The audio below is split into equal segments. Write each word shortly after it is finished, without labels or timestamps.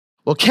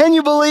Well, can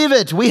you believe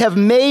it? We have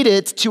made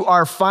it to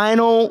our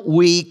final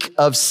week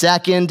of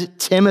 2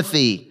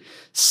 Timothy.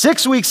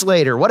 6 weeks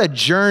later, what a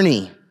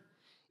journey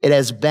it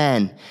has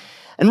been.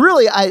 And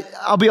really,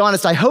 I'll be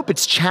honest, I hope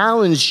it's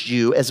challenged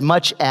you as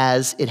much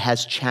as it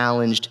has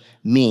challenged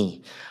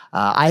me.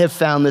 I have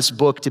found this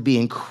book to be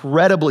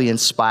incredibly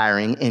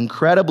inspiring,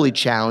 incredibly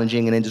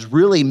challenging, and it has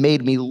really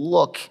made me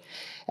look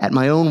at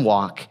my own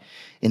walk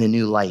in a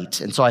new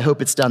light. And so I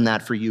hope it's done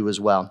that for you as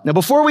well. Now,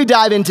 before we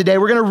dive in today,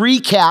 we're going to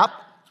recap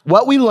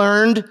what we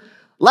learned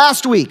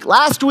last week.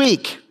 Last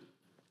week,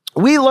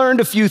 we learned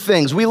a few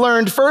things. We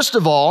learned, first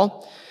of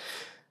all,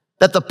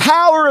 that the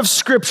power of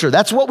Scripture,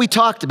 that's what we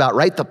talked about,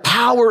 right? The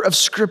power of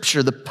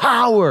Scripture, the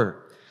power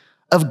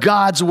of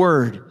God's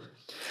Word.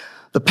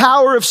 The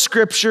power of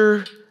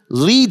Scripture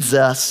leads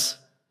us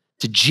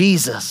to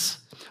Jesus.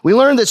 We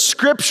learned that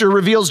Scripture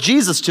reveals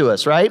Jesus to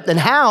us, right? And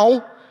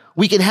how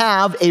we can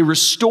have a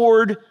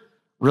restored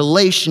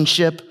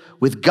relationship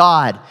with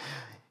God.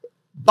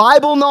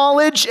 Bible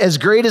knowledge, as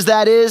great as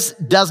that is,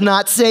 does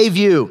not save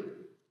you.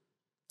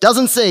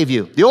 Doesn't save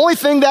you. The only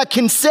thing that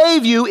can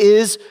save you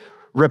is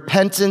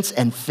repentance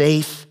and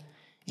faith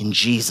in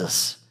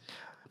Jesus.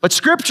 But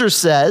Scripture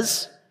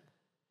says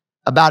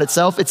about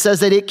itself, it says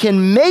that it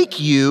can make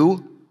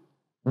you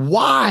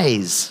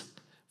wise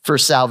for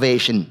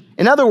salvation.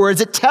 In other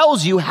words, it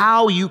tells you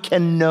how you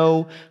can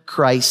know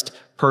Christ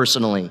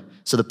personally.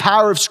 So the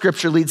power of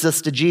Scripture leads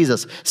us to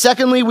Jesus.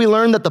 Secondly, we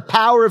learn that the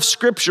power of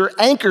Scripture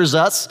anchors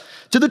us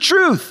to the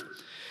truth.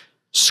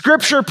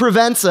 Scripture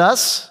prevents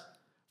us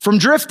from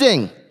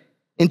drifting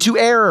into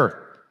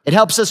error. It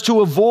helps us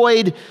to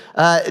avoid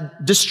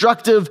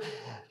destructive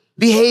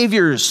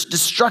behaviors,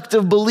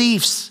 destructive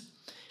beliefs,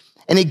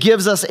 and it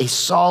gives us a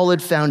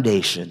solid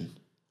foundation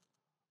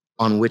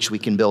on which we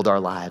can build our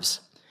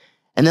lives.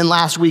 And then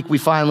last week, we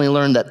finally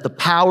learned that the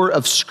power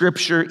of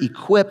Scripture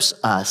equips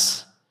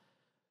us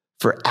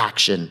for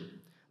action.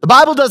 The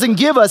Bible doesn't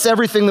give us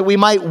everything that we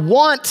might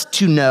want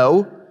to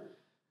know,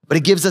 but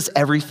it gives us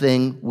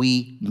everything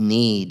we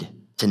need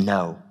to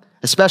know,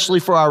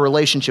 especially for our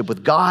relationship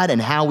with God and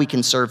how we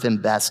can serve Him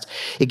best.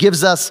 It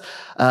gives us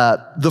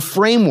the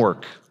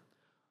framework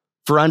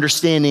for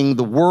understanding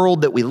the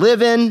world that we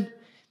live in.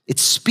 It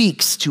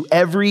speaks to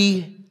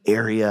every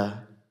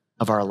area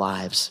of our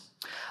lives.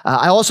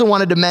 I also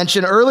wanted to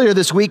mention earlier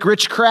this week,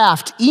 Rich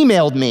Kraft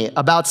emailed me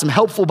about some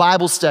helpful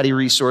Bible study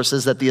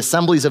resources that the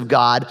Assemblies of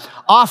God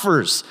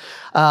offers.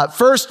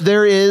 First,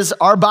 there is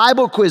our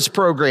Bible quiz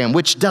program,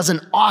 which does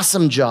an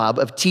awesome job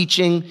of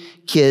teaching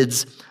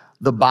kids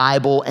the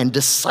Bible and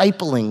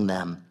discipling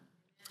them.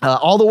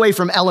 All the way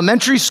from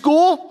elementary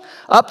school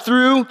up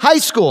through high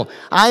school.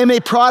 I am a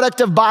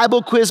product of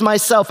Bible quiz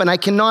myself, and I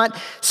cannot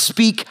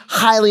speak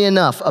highly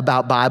enough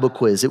about Bible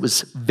quiz. It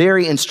was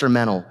very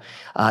instrumental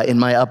in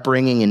my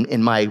upbringing and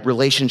in my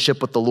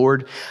relationship with the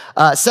Lord.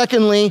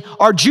 Secondly,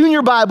 our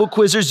junior Bible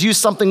quizzers use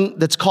something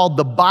that's called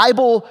the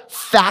Bible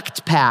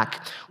Fact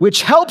Pack,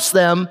 which helps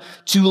them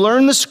to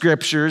learn the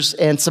Scriptures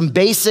and some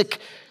basic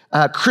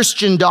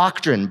Christian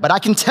doctrine. But I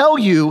can tell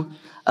you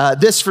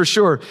this for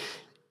sure,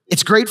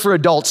 it's great for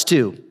adults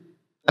too.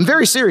 I'm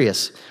very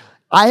serious.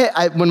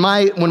 When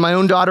my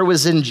own daughter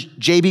was in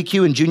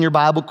JBQ and Junior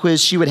Bible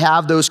Quiz, she would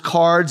have those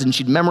cards and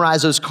she'd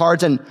memorize those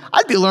cards, and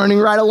I'd be learning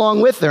right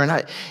along with her.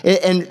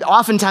 And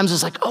oftentimes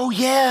it's like, oh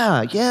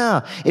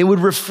yeah. It would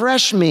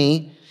refresh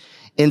me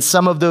in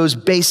some of those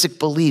basic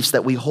beliefs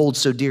that we hold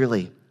so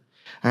dearly.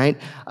 All right.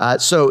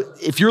 So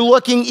if you're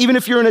looking, even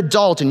if you're an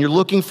adult and you're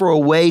looking for a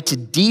way to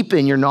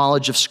deepen your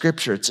knowledge of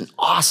Scripture, it's an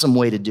awesome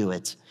way to do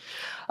it.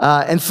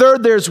 And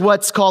third, there's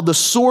what's called the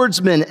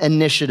Swordsman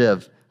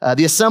Initiative.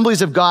 The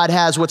Assemblies of God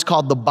has what's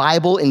called the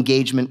Bible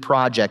Engagement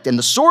Project, and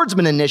the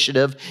Swordsman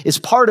Initiative is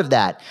part of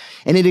that.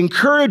 And it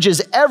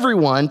encourages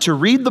everyone to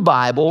read the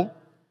Bible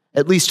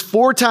at least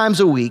 4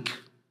 times a week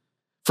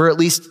for at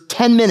least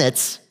 10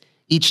 minutes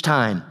each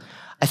time.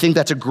 I think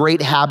that's a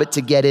great habit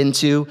to get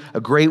into,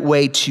 a great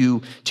way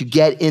to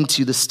get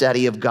into the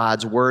study of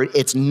God's Word.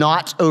 It's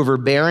not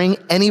overbearing.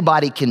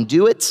 Anybody can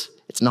do it.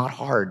 It's not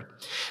hard.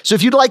 So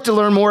if you'd like to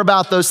learn more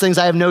about those things,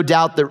 I have no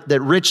doubt that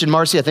Rich and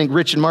Marcy, I think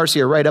Rich and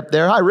Marcy are right up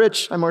there. Hi,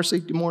 Rich. Hi, Marcy.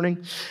 Good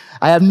morning.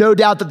 I have no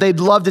doubt that they'd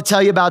love to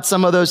tell you about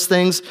some of those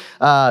things.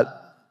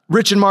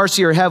 Rich and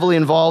Marcy are heavily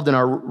involved in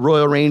our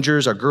Royal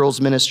Rangers, our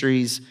girls'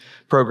 ministries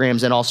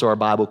programs, and also our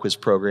Bible quiz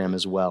program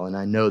as well. And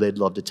I know they'd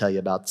love to tell you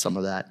about some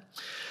of that.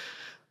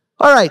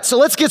 All right, so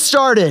let's get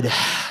started.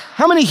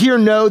 How many here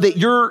know that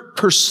your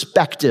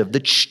perspective,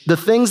 the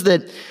things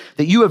that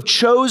you have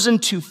chosen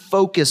to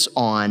focus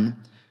on,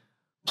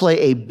 play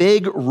a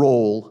big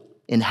role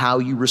in how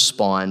you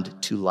respond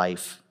to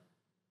life?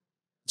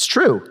 It's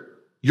true.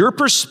 Your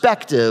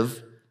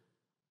perspective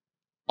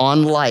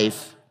on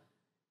life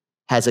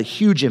has a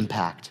huge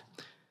impact.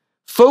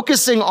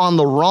 Focusing on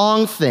the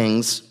wrong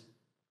things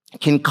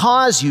can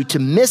cause you to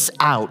miss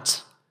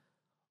out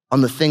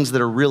on the things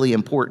that are really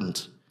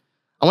important.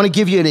 I want to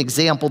give you an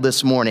example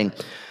this morning.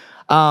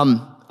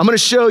 I'm going to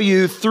show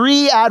you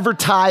 3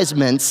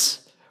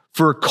 advertisements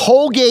for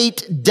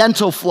Colgate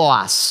dental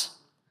floss.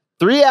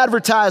 3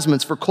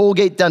 advertisements for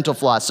Colgate dental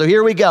floss. So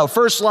here we go.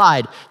 First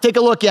slide. Take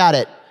a look at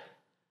it.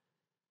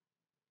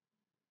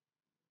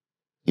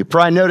 You're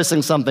probably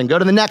noticing something. Go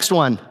to the next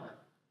one.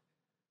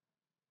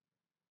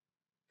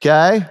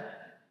 Okay.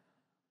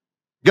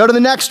 Go to the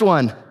next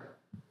one.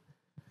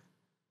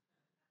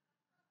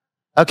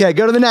 Okay,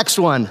 go to the next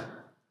one. Go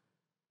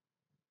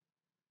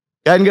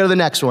ahead and go to the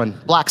next one.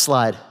 Black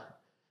slide.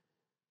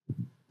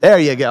 There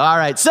you go. All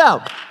right,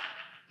 so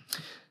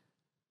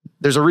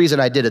there's a reason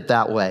I did it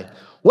that way.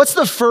 What's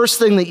the first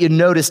thing that you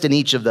noticed in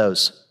each of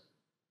those?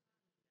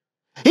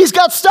 He's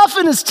got stuff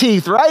in his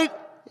teeth, right?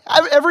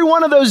 Every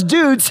one of those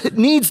dudes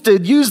needs to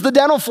use the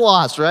dental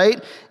floss, right?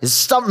 Is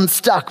something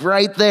stuck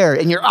right there,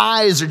 and your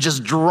eyes are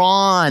just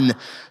drawn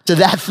to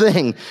that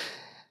thing.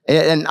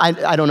 And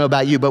I don't know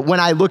about you, but when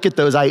I look at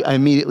those, I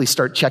immediately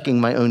start checking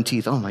my own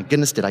teeth. Oh my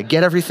goodness, did I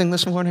get everything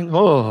this morning?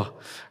 Oh,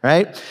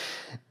 right?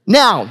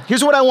 Now,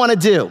 here's what I want to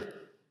do.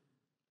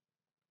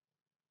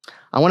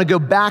 I want to go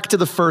back to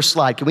the first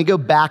slide. Can we go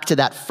back to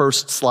that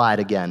first slide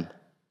again?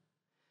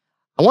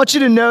 I want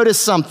you to notice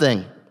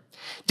something.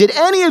 Did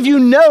any of you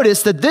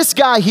notice that this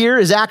guy here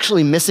is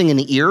actually missing an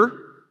ear?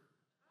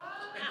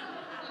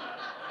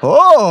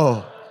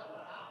 Oh.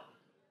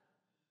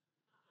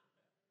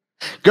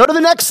 Go to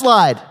the next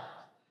slide.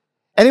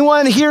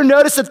 Anyone here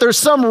notice that there's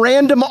some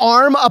random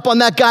arm up on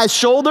that guy's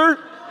shoulder?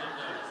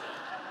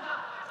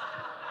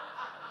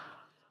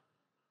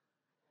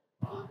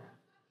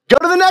 Go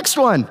to the next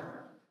one.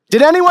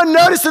 Did anyone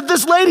notice that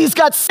this lady's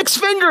got 6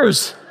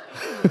 fingers?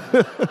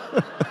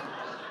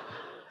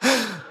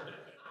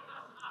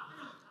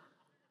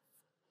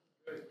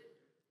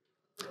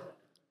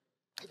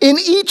 In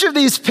each of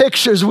these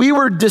pictures, we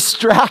were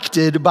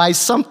distracted by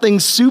something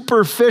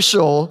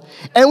superficial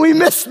and we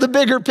missed the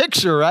bigger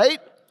picture, right?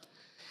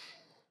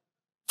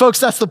 Folks,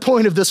 that's the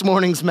point of this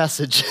morning's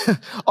message.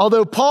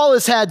 Although Paul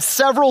has had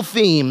several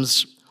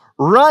themes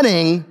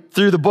running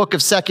through the book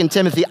of 2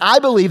 Timothy, I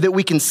believe that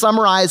we can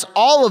summarize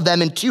all of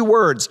them in 2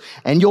 words.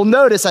 And you'll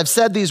notice I've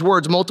said these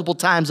words multiple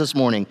times this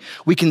morning.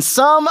 We can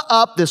sum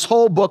up this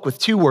whole book with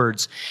 2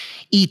 words: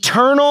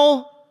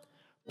 eternal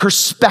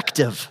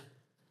perspective.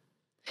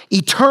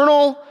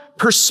 Eternal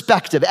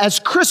perspective. As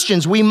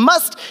Christians, we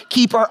must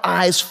keep our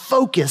eyes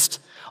focused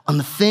on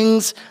the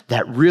things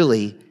that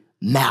really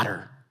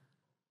matter.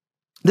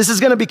 This is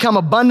going to become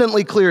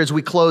abundantly clear as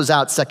we close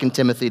out 2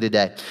 Timothy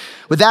today.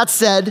 With that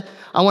said,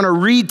 I want to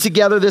read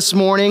together this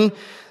morning.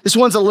 This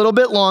one's a little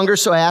bit longer,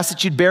 so I ask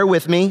that you'd bear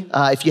with me.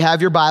 If you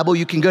have your Bible,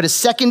 you can go to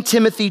 2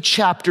 Timothy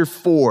chapter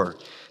 4.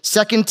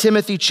 2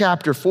 Timothy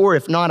chapter 4.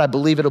 If not, I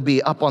believe it'll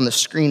be up on the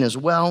screen as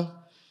well.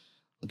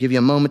 I'll give you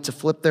a moment to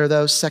flip there,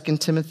 though. 2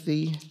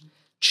 Timothy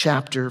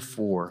chapter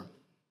 4.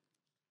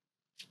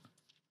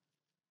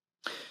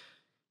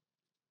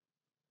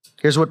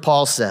 Here's what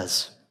Paul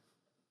says.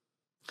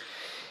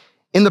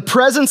 In the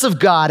presence of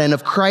God and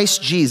of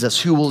Christ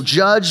Jesus, who will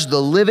judge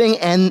the living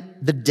and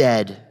the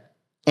dead,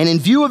 and in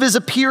view of his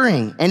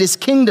appearing and his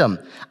kingdom,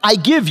 I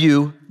give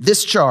you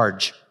this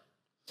charge.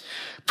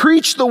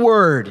 Preach the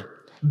word.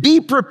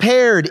 Be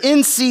prepared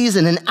in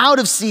season and out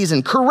of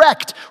season.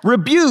 Correct,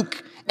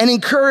 rebuke, and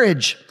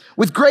encourage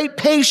with great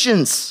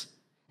patience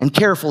and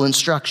careful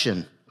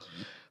instruction.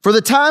 For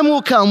the time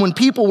will come when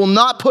people will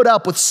not put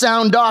up with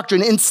sound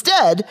doctrine.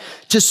 Instead,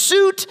 to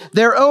suit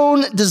their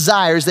own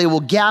desires, they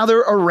will gather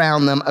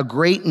around them a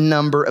great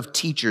number of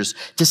teachers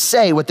to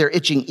say what their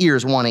itching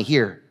ears want to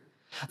hear.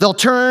 They'll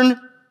turn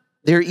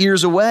their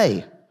ears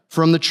away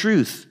from the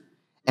truth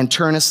and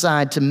turn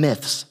aside to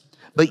myths.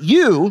 But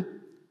you,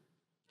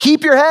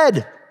 keep your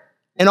head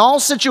in all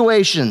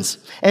situations,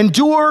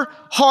 endure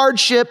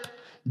hardship,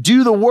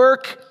 do the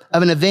work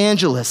of an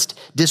evangelist,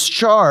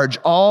 discharge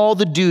all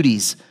the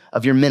duties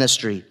of your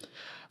ministry.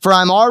 For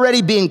I'm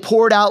already being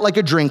poured out like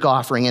a drink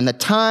offering, and the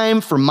time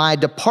for my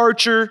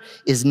departure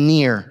is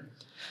near.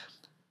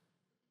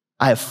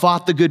 I have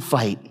fought the good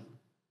fight.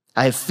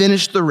 I have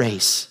finished the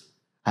race.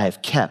 I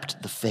have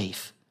kept the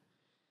faith.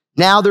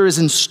 Now there is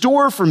in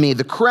store for me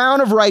the crown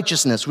of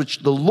righteousness, which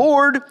the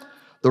Lord,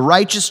 the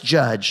righteous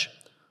judge,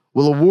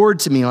 will award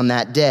to me on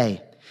that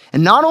day.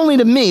 And not only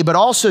to me, but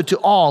also to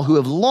all who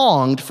have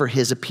longed for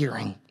his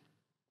appearing.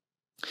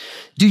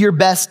 Do your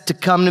best to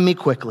come to me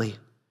quickly.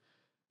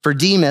 For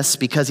Demas,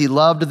 because he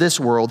loved this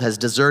world, has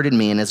deserted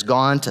me and has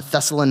gone to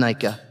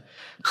Thessalonica.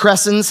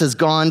 Crescens has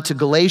gone to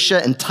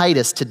Galatia and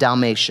Titus to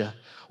Dalmatia.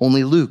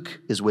 Only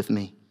Luke is with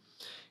me.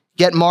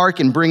 Get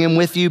Mark and bring him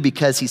with you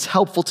because he's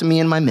helpful to me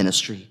in my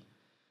ministry.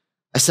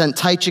 I sent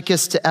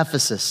Tychicus to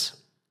Ephesus.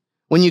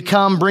 When you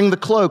come, bring the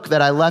cloak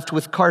that I left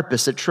with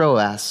Carpus at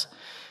Troas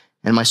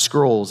and my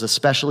scrolls,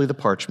 especially the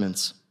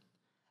parchments.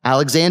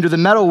 Alexander the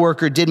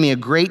metalworker did me a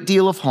great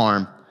deal of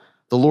harm.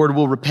 The Lord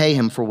will repay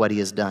him for what he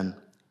has done.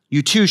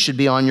 You too should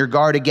be on your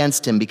guard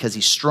against him because he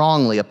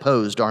strongly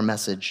opposed our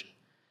message.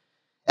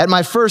 At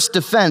my first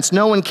defense,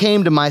 no one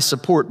came to my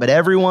support, but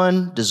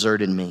everyone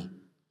deserted me.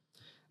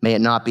 May it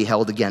not be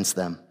held against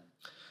them.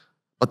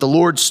 But the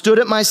Lord stood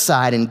at my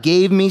side and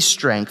gave me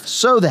strength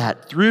so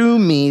that through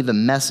me the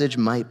message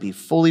might be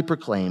fully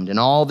proclaimed and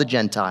all the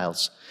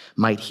Gentiles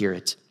might hear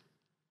it.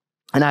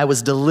 and I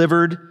was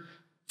delivered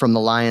from the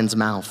lion's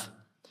mouth.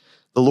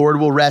 The Lord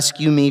will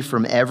rescue me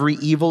from every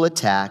evil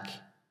attack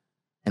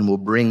and will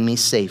bring me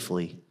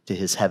safely to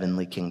his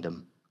heavenly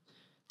kingdom.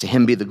 To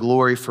him be the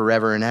glory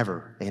forever and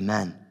ever.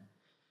 Amen.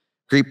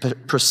 Greet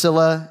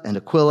Priscilla and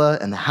Aquila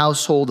and the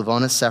household of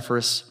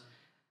Onesiphorus.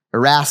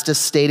 Erastus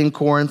stayed in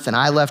Corinth, and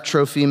I left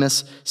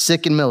Trophimus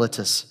sick in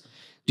Miletus.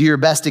 Do your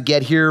best to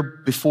get here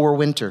before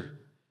winter.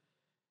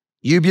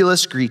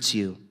 Eubulus greets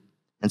you,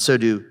 and so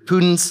do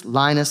Pudens,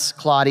 Linus,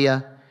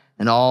 Claudia,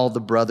 and all the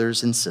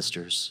brothers and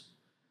sisters.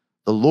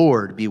 The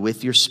Lord be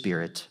with your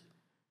spirit.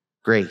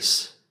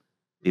 Grace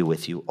be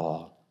with you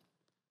all.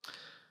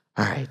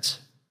 All right.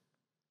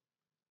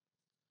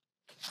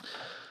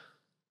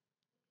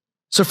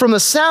 So from the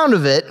sound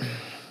of it,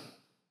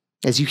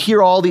 as you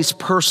hear all these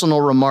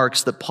personal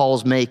remarks that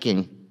Paul's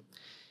making,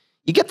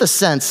 you get the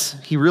sense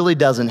he really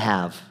doesn't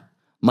have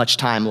much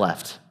time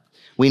left.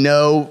 We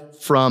know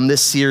from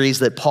this series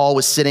that Paul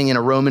was sitting in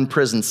a Roman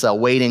prison cell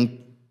waiting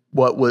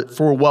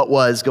for what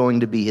was going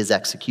to be his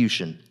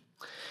execution.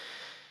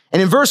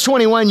 And in verse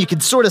 21, you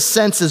can sort of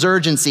sense his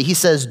urgency. He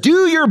says,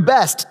 do your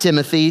best,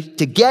 Timothy,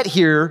 to get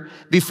here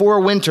before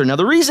winter. Now,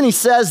 the reason he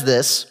says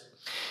this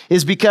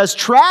is because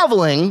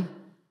traveling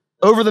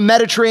over the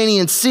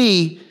Mediterranean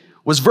Sea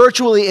was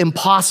virtually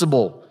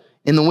impossible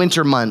in the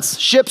winter months.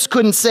 Ships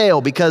couldn't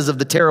sail because of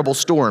the terrible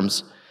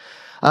storms.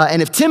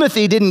 And if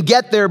Timothy didn't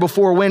get there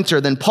before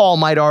winter, then Paul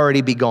might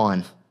already be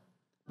gone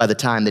by the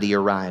time that he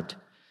arrived.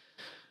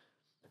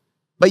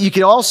 But you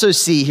can also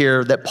see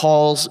here that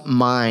Paul's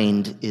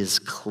mind is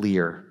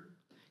clear.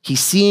 He's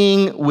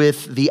seeing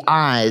with the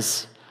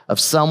eyes of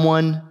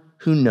someone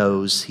who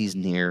knows he's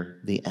near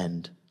the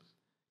end.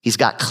 He's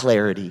got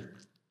clarity.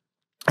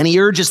 And he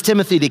urges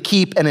Timothy to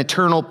keep an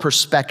eternal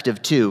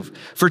perspective too.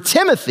 For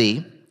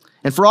Timothy,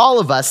 and for all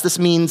of us, this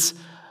means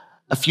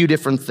a few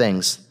different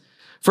things.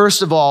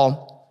 First of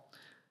all,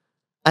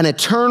 an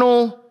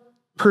eternal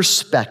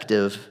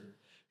perspective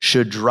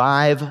should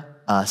drive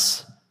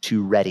us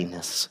to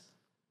readiness.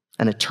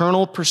 An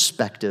eternal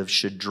perspective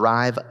should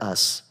drive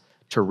us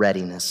to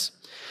readiness.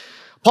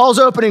 Paul's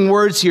opening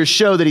words here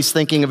show that he's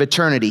thinking of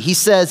eternity. He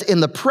says, in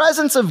the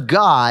presence of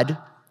God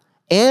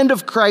and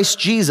of Christ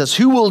Jesus,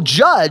 who will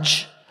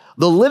judge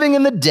the living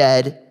and the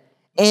dead,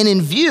 and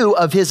in view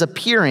of his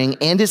appearing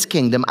and his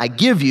kingdom, I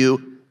give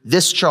you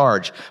this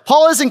charge.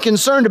 Paul isn't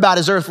concerned about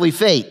his earthly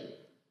fate.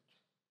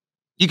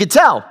 You could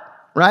tell,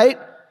 right?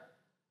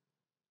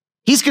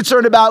 He's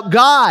concerned about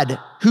God,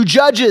 who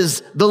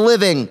judges the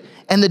living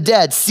and the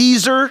dead.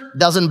 Caesar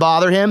doesn't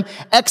bother him.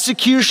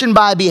 Execution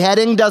by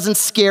beheading doesn't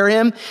scare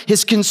him.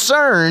 His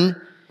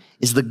concern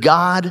is the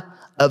God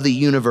of the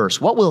universe.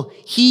 What will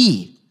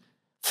he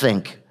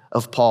think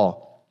of Paul?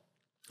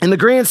 In the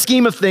grand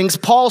scheme of things,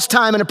 Paul's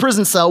time in a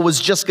prison cell was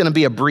just going to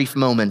be a brief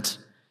moment.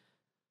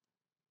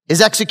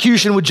 His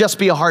execution would just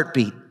be a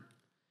heartbeat.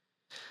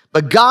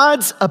 But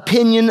God's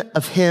opinion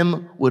of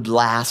him would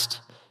last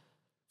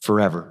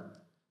forever.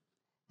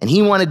 And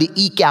he wanted to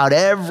eke out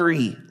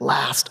every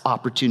last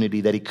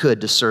opportunity that he could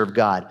to serve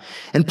God.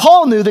 And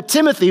Paul knew that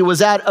Timothy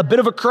was at a bit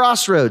of a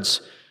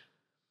crossroads.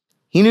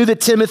 He knew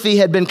that Timothy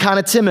had been kind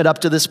of timid up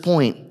to this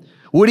point.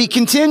 Would he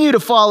continue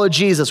to follow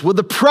Jesus? Would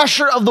the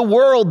pressure of the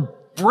world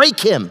break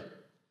him?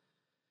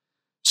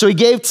 So he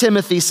gave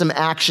Timothy some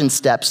action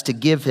steps to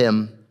give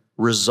him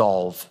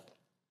resolve.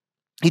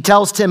 He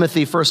tells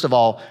Timothy, first of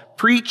all,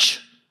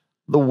 preach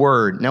the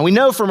word. Now we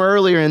know from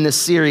earlier in this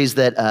series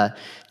that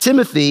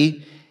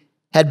Timothy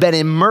had been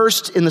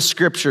immersed in the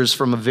scriptures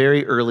from a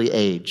very early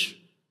age.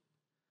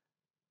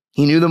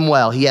 He knew them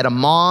well. He had a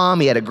mom,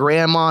 he had a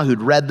grandma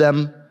who'd read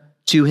them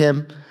to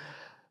him.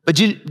 But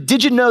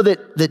did you know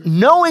that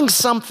knowing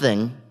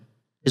something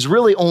is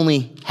really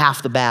only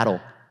half the battle?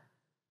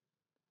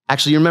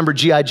 Actually, you remember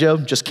G.I. Joe?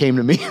 Just came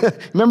to me.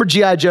 Remember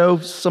G.I. Joe?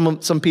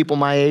 Some people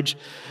my age.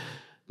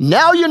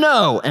 Now you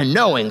know, and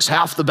knowing's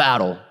half the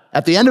battle.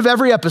 At the end of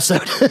every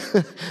episode,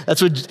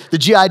 that's what the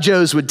G.I.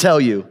 Joes would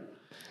tell you.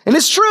 And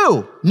it's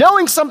true.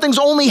 Knowing something's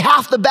only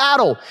half the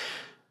battle.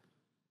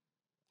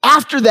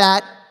 After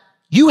that,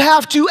 you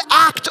have to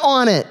act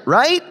on it,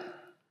 right?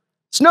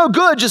 It's no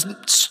good just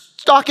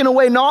stocking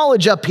away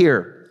knowledge up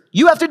here.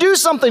 You have to do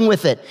something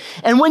with it.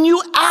 And when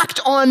you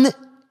act on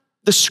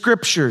the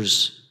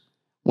scriptures,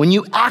 when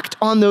you act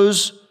on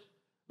those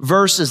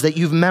verses that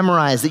you've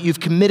memorized, that you've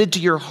committed to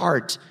your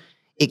heart,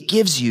 it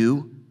gives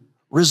you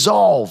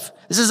resolve.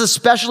 This is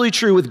especially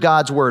true with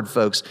God's word,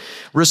 folks.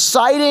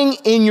 Reciting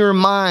in your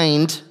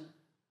mind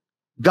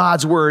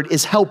God's word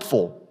is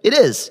helpful. It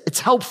is.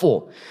 It's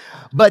helpful.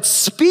 But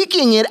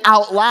speaking it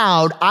out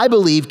loud, I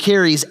believe,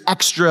 carries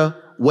extra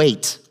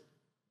weight.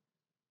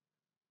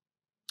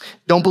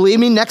 Don't believe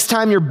me? Next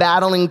time you're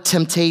battling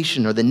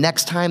temptation or the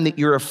next time that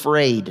you're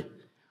afraid,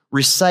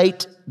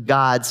 recite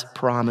God's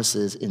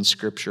promises in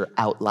Scripture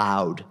out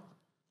loud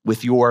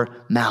with your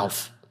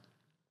mouth.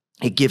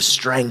 It gives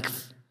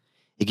strength.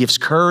 It gives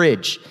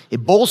courage. It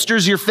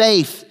bolsters your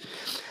faith.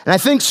 And I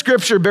think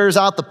Scripture bears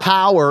out the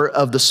power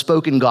of the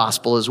spoken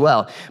gospel as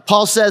well.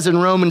 Paul says in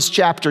Romans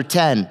chapter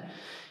 10,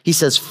 he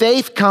says,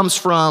 faith comes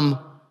from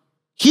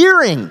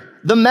hearing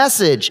the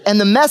message, and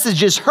the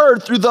message is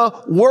heard through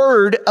the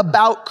word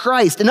about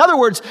Christ. In other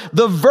words,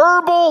 the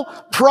verbal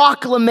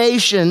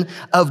proclamation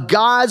of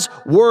God's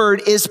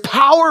word is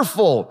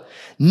powerful,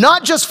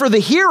 not just for the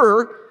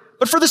hearer,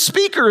 but for the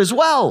speaker as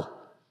well.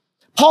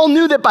 Paul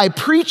knew that by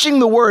preaching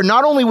the word,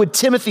 not only would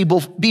Timothy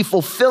be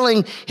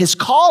fulfilling his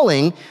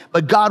calling,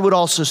 but God would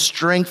also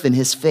strengthen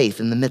his faith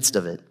in the midst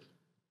of it.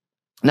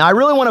 Now, I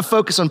really want to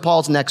focus on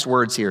Paul's next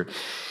words here.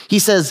 He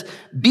says,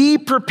 be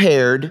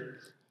prepared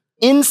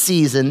in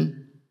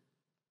season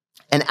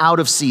and out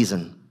of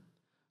season.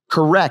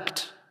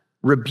 Correct,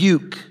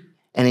 rebuke,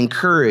 and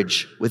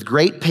encourage with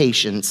great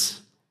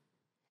patience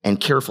and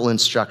careful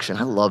instruction.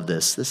 I love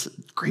this. This is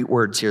great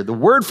words here. The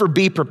word for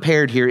be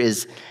prepared here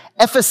is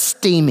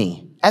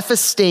ephistemi.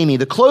 Ephistemi.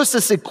 The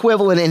closest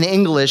equivalent in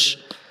English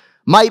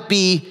might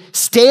be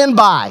stand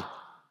by.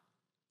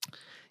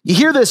 You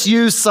hear this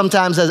used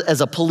sometimes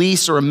as a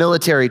police or a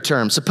military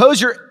term.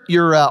 Suppose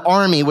your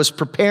army was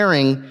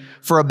preparing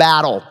for a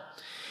battle,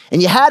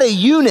 and you had a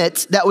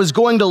unit that was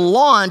going to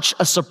launch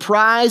a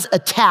surprise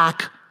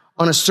attack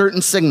on a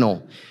certain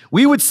signal.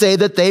 We would say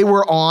that they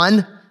were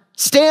on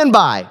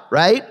standby,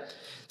 right?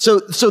 So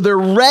they're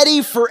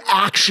ready for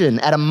action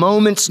at a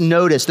moment's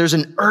notice. There's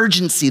an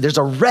urgency, there's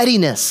a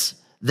readiness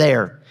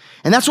there.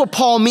 And that's what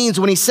Paul means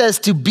when he says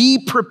to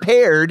be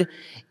prepared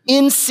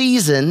in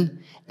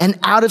season and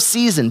out of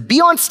season.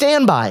 Be on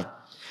standby.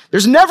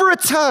 There's never a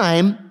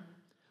time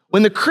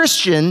when the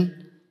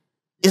Christian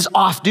is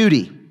off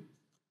duty.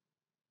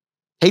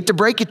 Hate to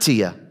break it to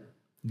you.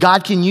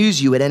 God can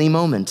use you at any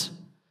moment.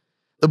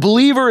 The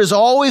believer is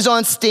always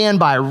on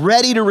standby,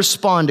 ready to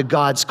respond to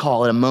God's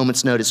call at a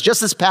moment's notice.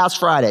 Just this past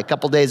Friday, a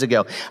couple days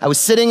ago, I was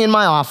sitting in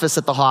my office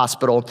at the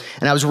hospital,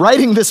 and I was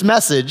writing this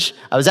message.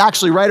 I was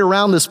actually right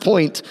around this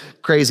point,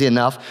 crazy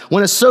enough,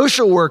 when a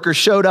social worker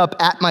showed up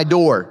at my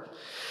door.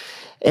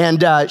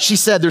 And she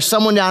said, there's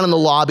someone down in the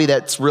lobby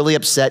that's really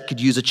upset, could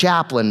use a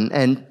chaplain.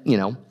 And, you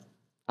know,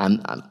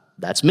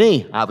 that's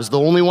me. I was the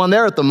only one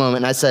there at the moment.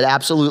 And I said,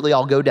 absolutely,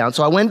 I'll go down.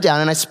 So I went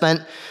down and I spent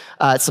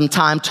some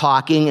time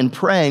talking and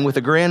praying with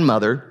a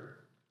grandmother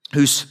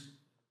whose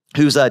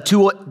a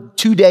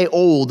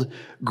two-day-old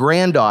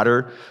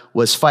granddaughter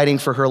was fighting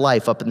for her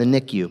life up in the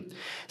NICU.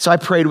 So I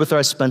prayed with her.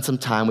 I spent some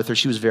time with her.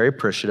 She was very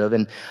appreciative.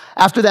 And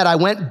after that, I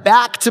went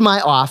back to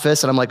my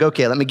office, and I'm like,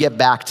 okay, let me get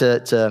back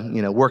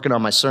to working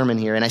on my sermon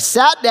here. And I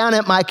sat down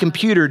at my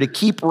computer to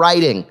keep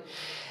writing.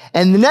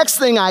 And the next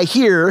thing I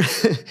hear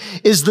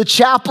is the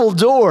chapel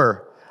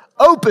door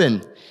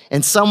open.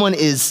 And someone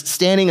is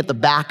standing at the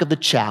back of the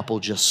chapel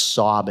just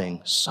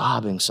sobbing.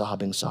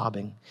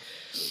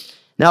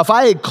 Now, if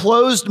I had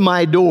closed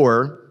my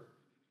door,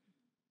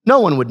 no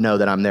one would know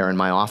that I'm there in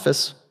my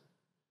office.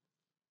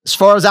 As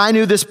far as I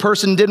knew, this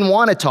person didn't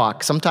want to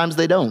talk. Sometimes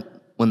they don't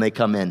when they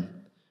come in,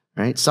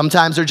 right?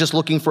 Sometimes they're just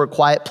looking for a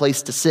quiet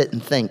place to sit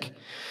and think.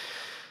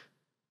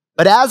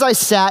 But as I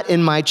sat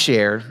in my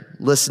chair,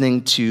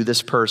 listening to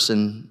this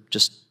person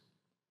just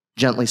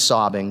gently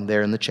sobbing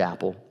there in the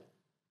chapel,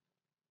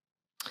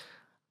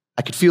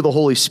 I could feel the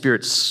Holy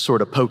Spirit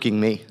sort of poking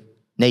me.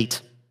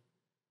 Nate,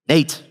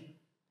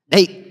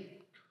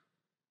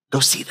 go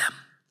see them.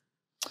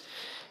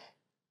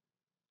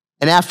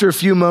 And after a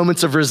few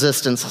moments of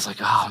resistance, I was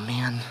like, oh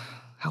man,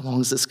 how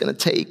long is this gonna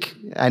take?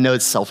 I know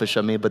it's selfish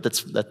of me, but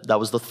that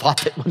was the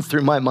thought that went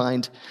through my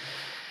mind.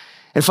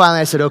 And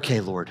finally I said,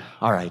 okay, Lord,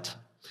 all right.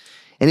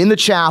 And in the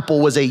chapel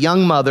was a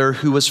young mother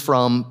who was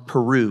from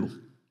Peru.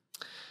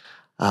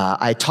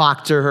 I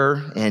talked to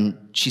her, and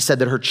she said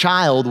that her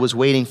child was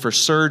waiting for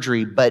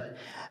surgery, but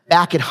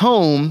back at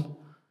home,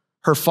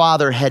 her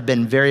father had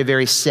been very,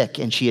 very sick,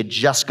 and she had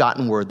just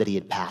gotten word that he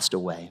had passed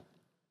away.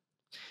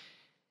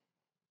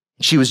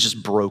 She was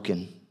just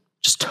broken,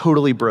 just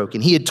totally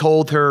broken. He had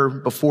told her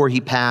before he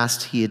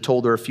passed, he had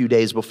told her a few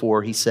days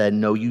before, he said,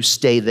 no, you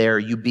stay there,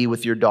 you be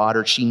with your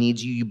daughter, she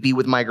needs you, you be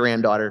with my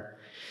granddaughter.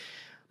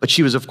 But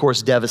she was, of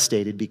course,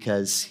 devastated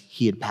because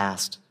he had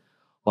passed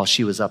while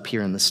she was up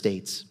here in the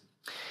States.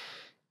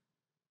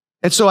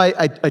 And so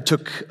I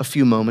took a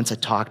few moments. I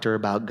talked to her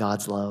about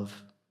God's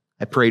love.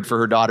 I prayed for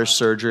her daughter's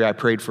surgery. I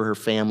prayed for her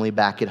family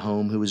back at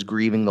home who was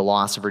grieving the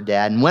loss of her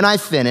dad. And when I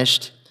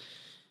finished,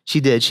 she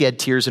had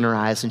tears in her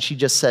eyes, and she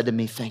just said to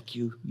me, thank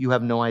you. You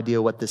have no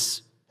idea what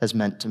this has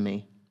meant to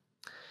me.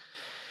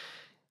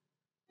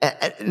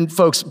 And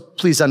folks,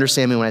 please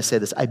understand me when I say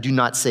this. I do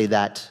not say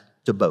that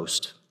to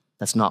boast.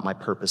 That's not my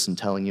purpose in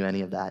telling you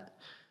any of that.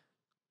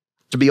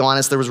 To be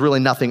honest, there was really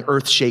nothing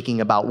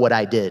earth-shaking about what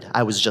I did.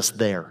 I was just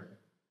there.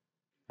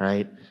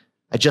 Right?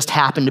 I just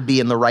happened to be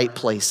in the right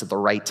place at the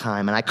right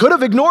time, and I could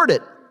have ignored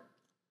it.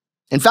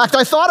 In fact,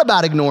 I thought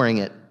about ignoring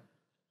it.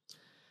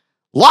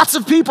 Lots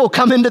of people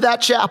come into that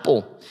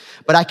chapel,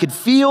 but I could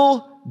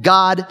feel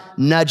God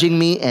nudging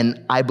me,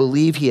 and I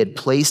believe he had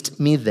placed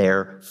me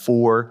there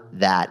for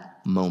that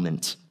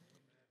moment.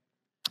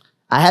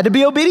 I had to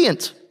be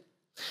obedient.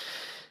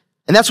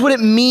 And that's what it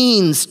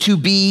means to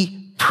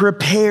be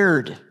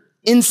prepared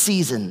in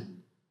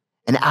season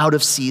and out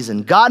of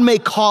season. God may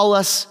call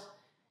us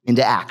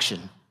into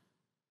action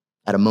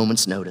at a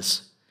moment's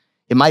notice.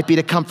 It might be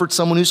to comfort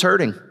someone who's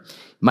hurting. It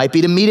might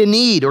be to meet a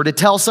need or to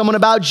tell someone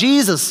about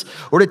Jesus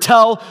or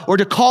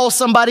to call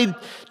somebody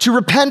to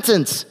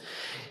repentance.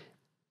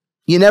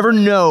 You never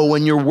know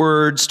when your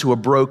words to a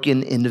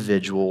broken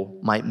individual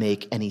might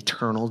make an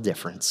eternal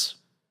difference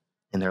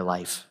in their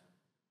life.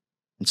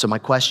 And so my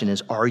question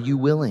is, are you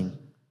willing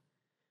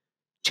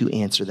to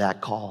answer that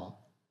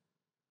call?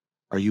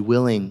 Are you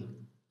willing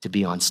to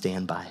be on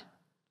standby?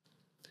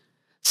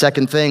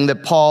 Second thing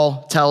that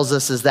Paul tells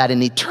us is that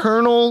an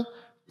eternal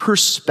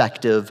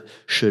perspective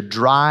should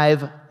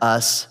drive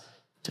us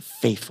to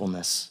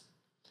faithfulness.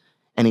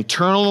 An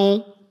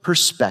eternal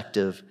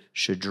perspective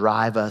should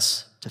drive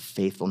us to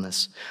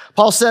faithfulness.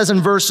 Paul says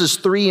in verses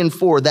 3 and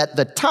 4 that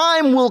the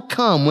time will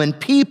come when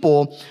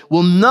people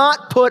will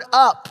not put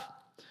up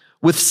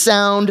with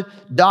sound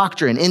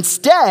doctrine.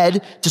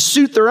 Instead, to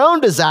suit their own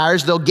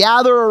desires, they'll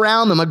gather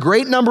around them a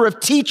great number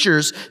of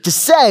teachers to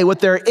say what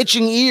their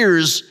itching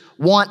ears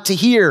want to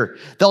hear.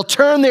 They'll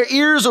turn their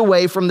ears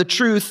away from the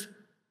truth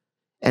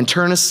and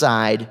turn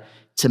aside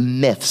to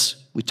myths.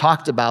 We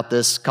talked about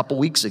this a couple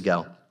weeks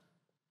ago.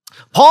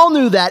 Paul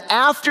knew that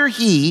after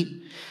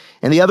he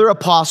and the other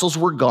apostles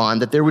were gone,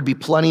 that there would be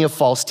plenty of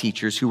false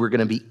teachers who were going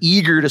to be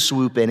eager to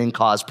swoop in and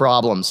cause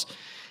problems.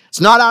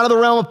 It's not out of the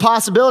realm of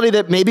possibility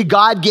that maybe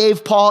God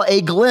gave Paul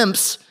a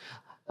glimpse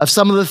of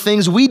some of the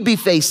things we'd be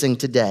facing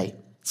today,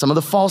 some of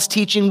the false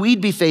teaching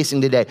we'd be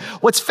facing today.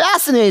 What's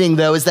fascinating,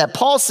 though, is that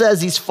Paul says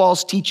these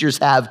false teachers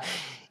have,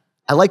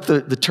 I like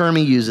the term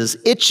he uses,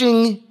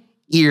 itching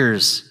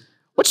ears.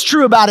 What's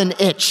true about an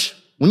itch?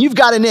 When you've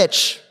got an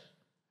itch,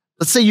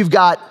 let's say you've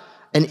got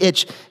an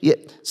itch.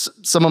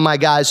 Some of my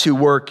guys who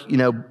work in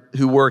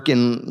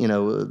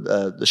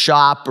the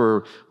shop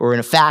or in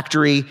a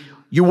factory,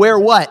 you wear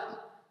what?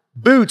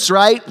 Boots,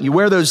 right? You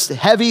wear those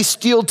heavy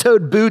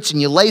steel-toed boots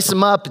and you lace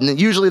them up, and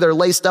usually they're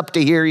laced up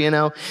to here,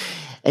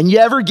 And you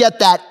ever get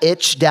that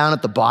itch down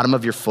at the bottom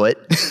of your foot?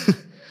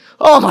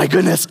 Oh my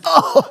goodness.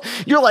 Oh,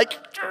 you're like,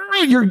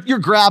 you're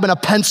grabbing a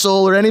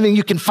pencil or anything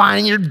you can find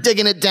and you're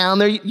digging it down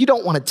there. You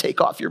don't want to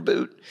take off your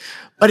boot.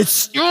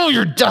 But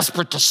you're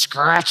desperate to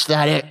scratch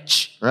that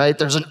itch, right?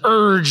 There's an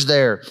urge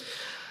there.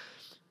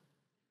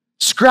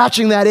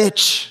 Scratching that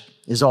itch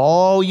is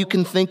all you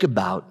can think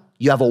about.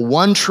 You have a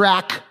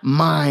one-track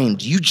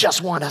mind. You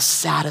just want to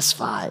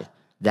satisfy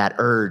that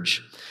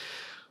urge.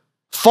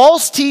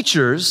 False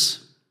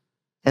teachers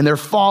and their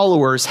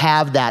followers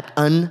have that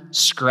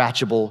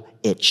unscratchable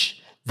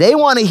itch. They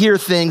want to hear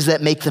things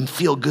that make them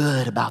feel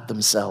good about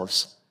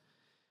themselves,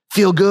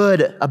 feel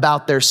good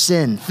about their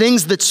sin,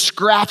 things that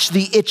scratch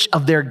the itch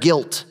of their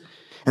guilt.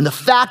 And the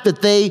fact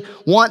that they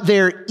want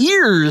their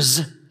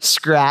ears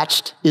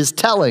scratched is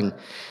telling.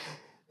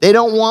 They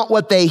don't want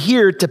what they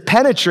hear to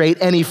penetrate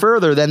any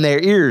further than their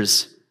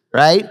ears,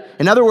 right?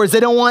 In other words, they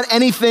don't want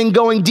anything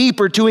going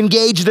deeper to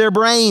engage their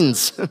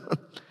brains.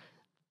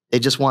 They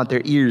just want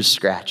their ears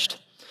scratched.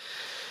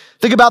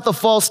 Think about the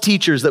false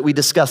teachers that we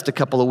discussed a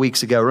couple of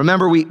weeks ago.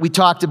 Remember, we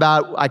talked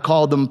about, I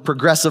called them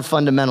progressive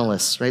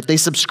fundamentalists, right? They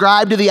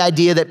subscribe to the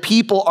idea that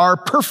people are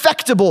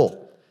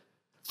perfectible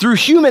through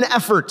human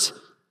effort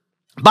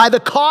by the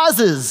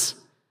causes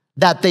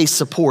that they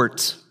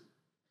support.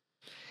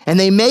 And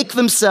they make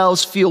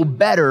themselves feel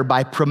better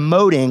by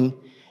promoting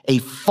a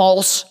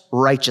false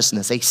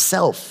righteousness, a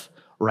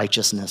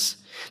self-righteousness.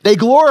 They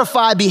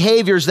glorify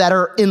behaviors that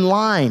are in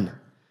line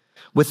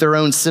with their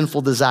own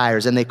sinful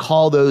desires, and they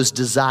call those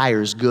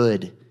desires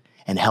good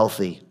and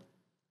healthy.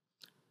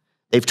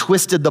 They've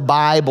twisted the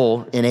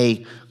Bible in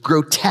a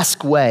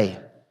grotesque way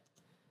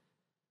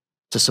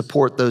to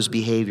support those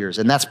behaviors.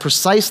 And that's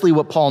precisely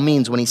what Paul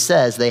means when he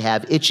says they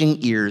have itching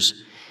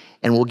ears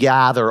and will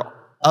gather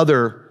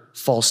other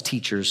false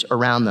teachers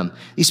around them.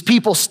 These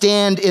people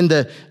stand in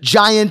the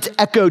giant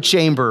echo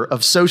chamber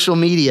of social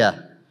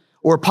media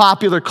or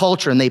popular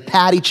culture, and they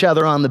pat each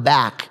other on the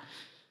back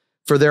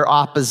for their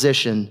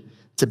opposition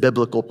to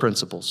biblical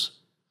principles.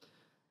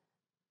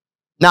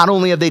 Not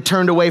only have they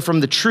turned away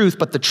from the truth,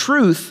 but the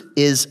truth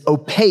is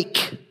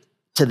opaque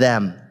to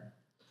them.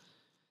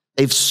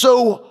 They've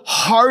so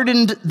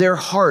hardened their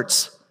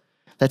hearts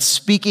that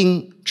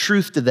speaking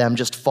truth to them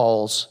just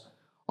falls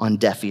on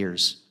deaf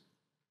ears.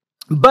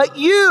 But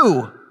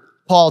you,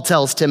 Paul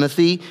tells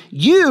Timothy,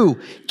 you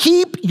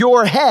keep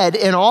your head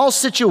in all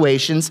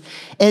situations,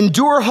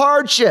 endure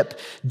hardship,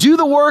 do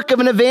the work of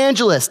an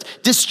evangelist,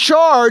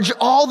 discharge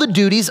all the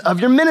duties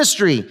of your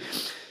ministry,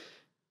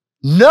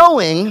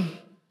 knowing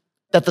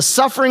that the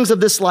sufferings of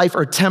this life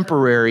are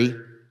temporary.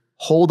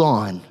 Hold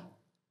on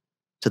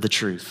to the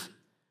truth.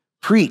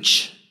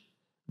 Preach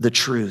the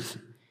truth.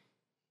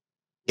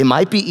 It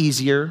might be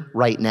easier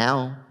right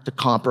now to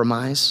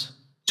compromise,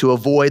 to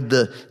avoid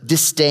the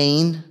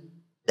disdain,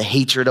 the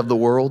hatred of the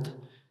world,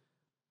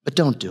 but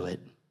don't do it.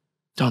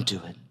 Don't do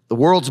it. The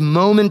world's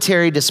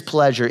momentary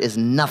displeasure is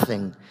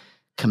nothing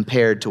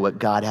compared to what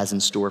God has in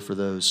store for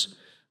those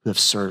who have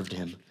served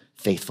him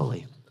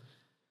faithfully.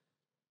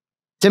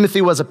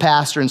 Timothy was a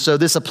pastor, and so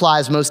this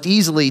applies most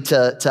easily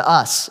to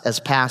us as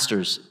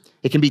pastors.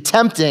 It can be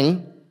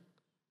tempting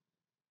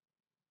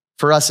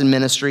for us in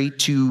ministry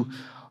to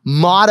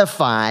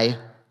modify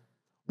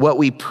what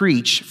we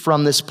preach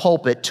from this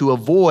pulpit to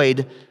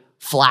avoid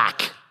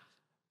flack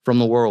from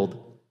the world.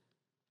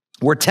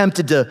 We're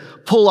tempted to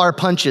pull our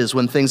punches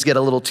when things get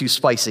a little too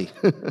spicy.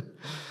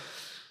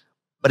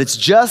 But it's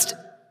just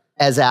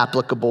as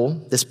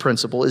applicable, this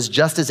principle is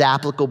just as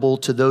applicable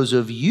to those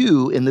of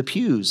you in the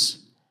pews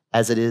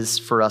as it is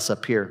for us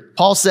up here.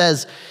 Paul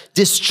says,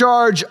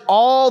 discharge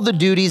all the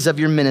duties of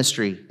your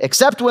ministry,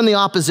 except when the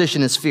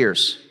opposition is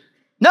fierce.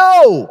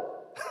 No!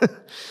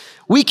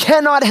 We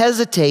cannot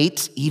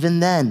hesitate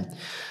even then.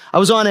 I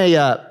was on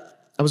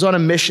a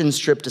missions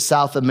trip to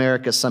South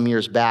America some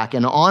years back,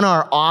 and on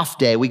our off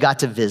day, we got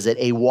to visit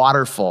a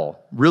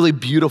waterfall, really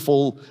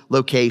beautiful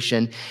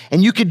location,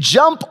 and you could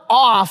jump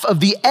off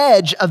of the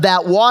edge of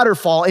that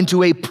waterfall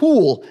into a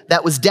pool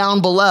that was down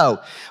below.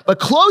 But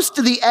close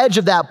to the edge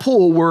of that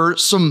pool were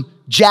some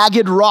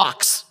jagged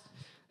rocks,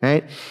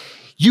 right?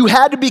 You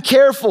had to be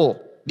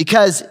careful,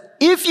 because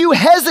if you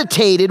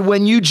hesitated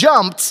when you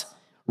jumped,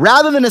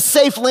 rather than a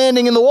safe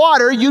landing in the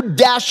water, you'd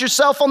dash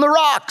yourself on the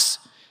rocks.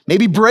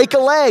 Maybe break a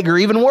leg, or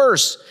even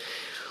worse.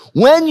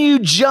 When you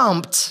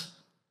jumped,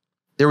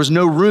 there was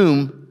no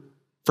room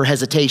for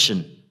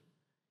hesitation.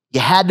 You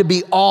had to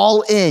be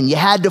all in. You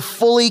had to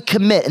fully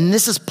commit. And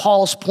this is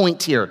Paul's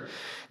point here.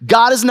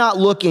 God is not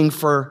looking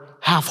for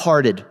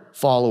half-hearted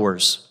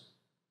followers.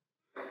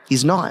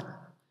 He's not.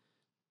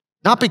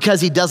 Not because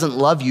he doesn't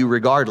love you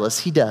regardless,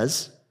 he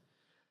does,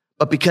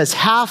 but because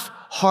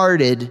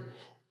half-hearted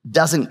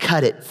doesn't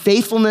cut it.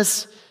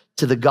 Faithfulness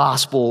to the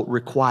gospel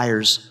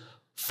requires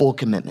full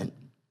commitment.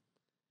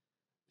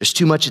 There's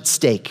too much at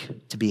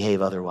stake to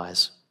behave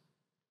otherwise.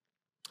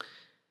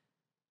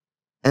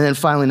 And then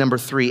finally, number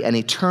 3, an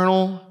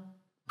eternal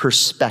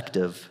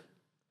perspective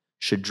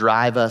should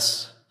drive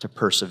us to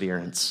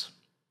perseverance.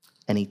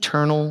 An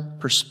eternal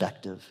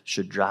perspective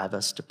should drive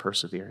us to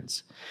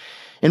perseverance.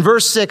 In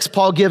verse 6,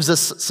 Paul gives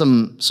us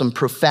some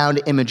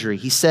profound imagery.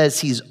 He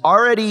says he's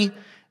already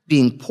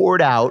being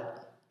poured out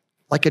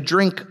like a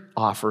drink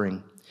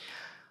offering.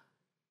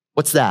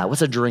 What's that?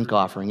 What's a drink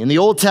offering? In the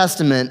Old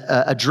Testament,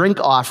 a drink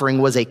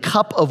offering was a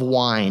cup of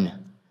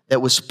wine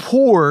that was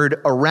poured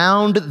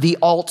around the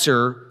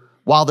altar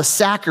while the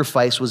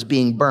sacrifice was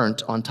being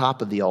burnt on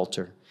top of the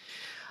altar.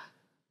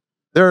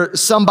 There are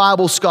some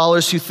Bible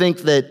scholars who think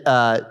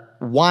that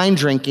wine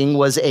drinking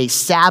was a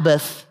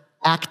Sabbath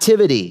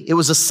activity. It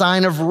was a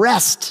sign of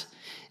rest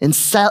and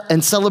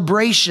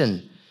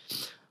celebration.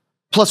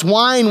 Plus,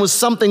 wine was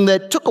something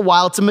that took a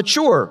while to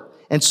mature,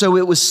 and so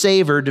it was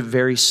savored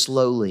very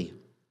slowly.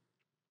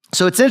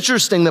 So it's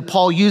interesting that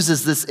Paul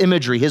uses this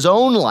imagery. His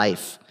own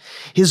life,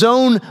 his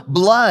own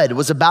blood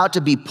was about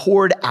to be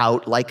poured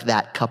out like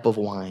that cup of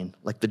wine,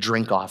 like the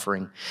drink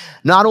offering.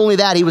 Not only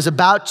that, he was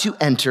about to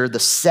enter the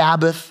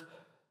Sabbath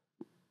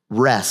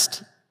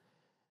rest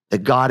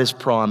that God has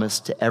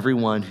promised to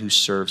everyone who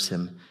serves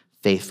him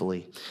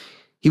faithfully.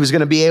 He was going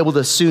to be able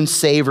to soon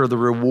savor the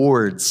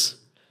rewards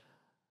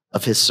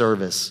of his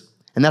service.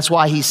 And that's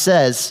why he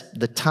says,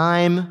 the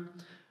time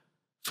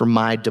for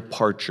my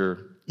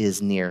departure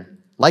is near.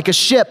 Like a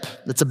ship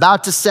that's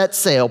about to set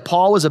sail,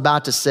 Paul was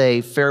about to say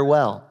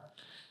farewell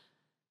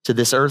to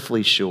this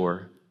earthly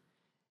shore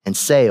and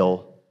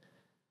sail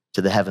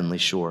to the heavenly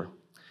shore.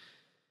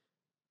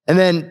 And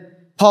then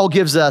Paul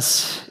gives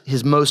us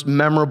his most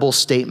memorable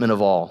statement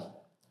of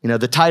all. You know,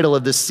 the title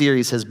of this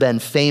series has been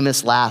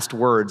Famous Last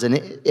Words, and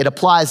it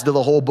applies to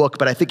the whole book,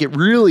 but I think it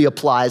really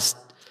applies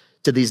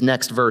to these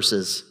next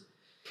verses.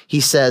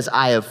 He says,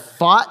 I have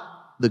fought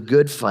the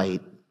good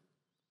fight.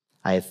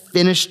 I have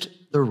finished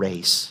the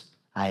race.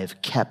 I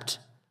have kept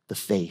the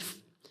faith.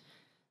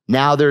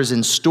 Now there's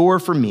in store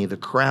for me the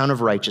crown of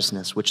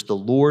righteousness, which the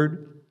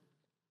Lord,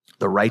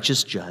 the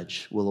righteous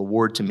judge, will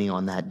award to me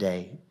on that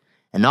day.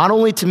 And not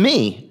only to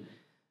me,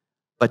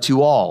 but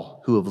to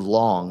all who have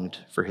longed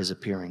for his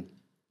appearing.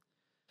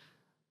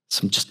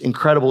 Some just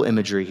incredible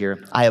imagery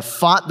here. I have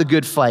fought the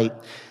good fight.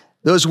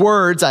 Those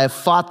words, I have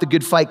fought the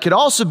good fight, could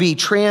also be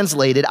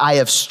translated, I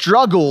have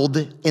struggled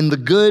in the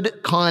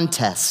good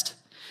contest.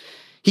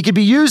 He could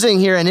be using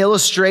here an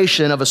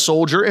illustration of a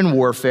soldier in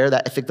warfare.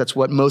 I think that's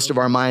what most of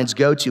our minds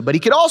go to. But he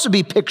could also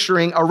be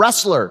picturing a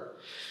wrestler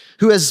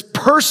who has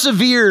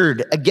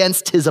persevered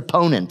against his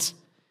opponent.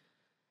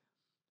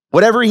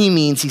 Whatever he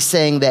means, he's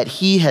saying that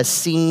he has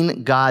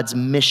seen God's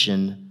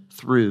mission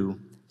through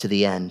to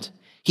the end.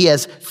 He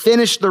has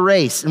finished the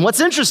race. And what's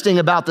interesting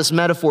about this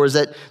metaphor is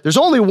that there's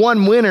only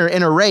one winner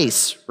in a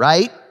race,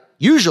 right?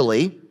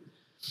 Usually.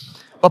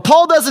 But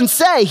Paul doesn't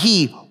say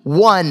he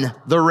won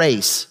the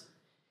race.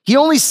 He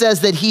only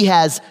says that he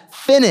has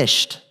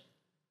finished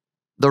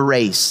the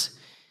race.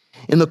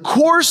 In the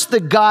course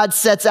that God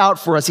sets out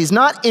for us, he's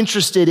not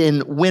interested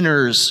in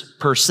winners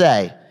per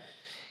se.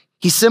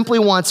 He simply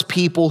wants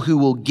people who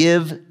will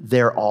give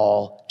their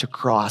all to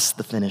cross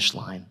the finish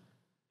line.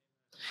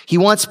 He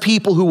wants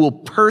people who will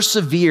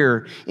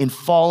persevere in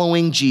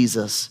following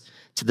Jesus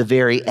to the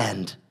very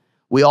end.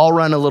 We all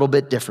run a little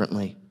bit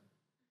differently.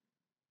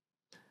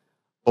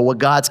 But what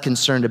God's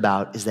concerned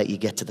about is that you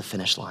get to the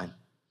finish line.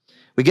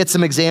 We get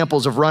some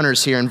examples of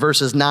runners here in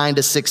verses 9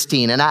 to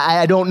 16. And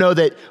I don't know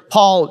that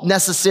Paul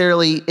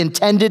necessarily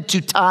intended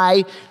to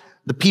tie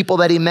the people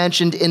that he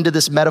mentioned into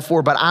this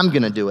metaphor, but I'm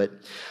going to do it.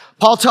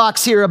 Paul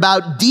talks here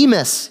about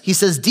Demas. He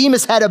says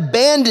Demas had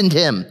abandoned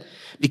him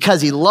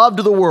because he loved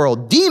the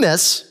world.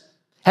 Demas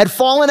had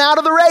fallen out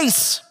of the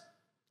race.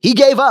 He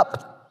gave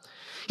up.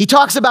 He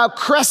talks about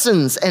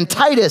Crescens and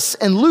Titus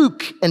and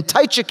Luke and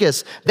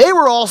Tychicus. They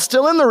were all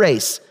still in the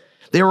race.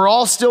 They were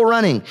all still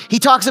running. He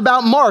talks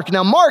about Mark.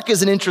 Now, Mark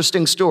is an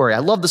interesting story. I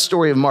love the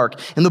story of Mark.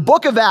 In the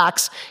book of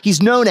Acts,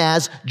 he's known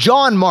as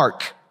John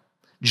Mark.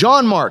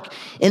 John Mark.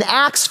 In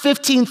Acts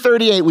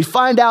 15:38, we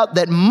find out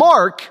that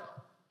Mark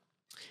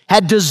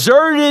had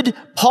deserted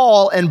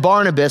Paul and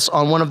Barnabas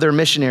on one of their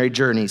missionary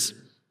journeys.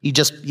 He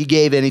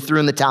gave in, he threw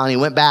in the towel, and he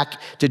went back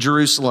to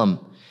Jerusalem.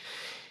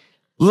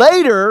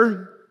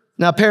 Later,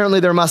 now apparently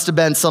there must have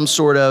been some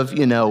sort of,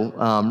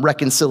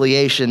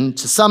 reconciliation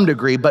to some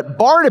degree, but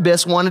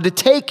Barnabas wanted to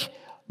take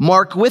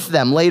Mark with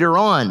them later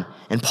on,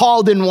 and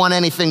Paul didn't want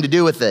anything to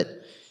do with it.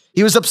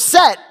 He was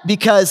upset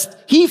because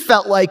he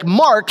felt like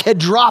Mark had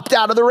dropped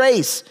out of the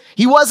race.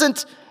 He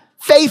wasn't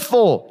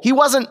faithful. He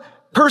wasn't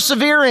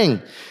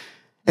persevering.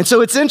 And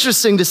so it's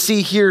interesting to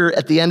see here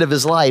at the end of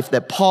his life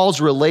that Paul's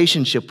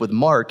relationship with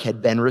Mark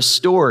had been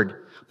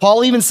restored.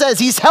 Paul even says,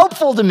 he's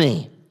helpful to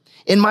me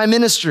in my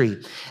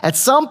ministry. At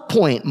some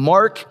point,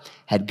 Mark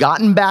had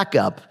gotten back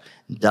up,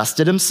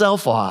 dusted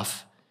himself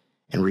off,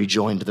 and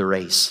rejoined the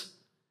race.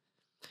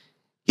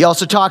 He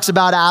also talks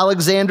about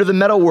Alexander the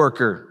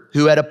metalworker,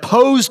 who had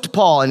opposed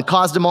Paul and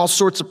caused him all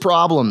sorts of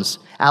problems.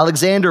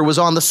 Alexander was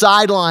on the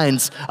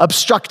sidelines,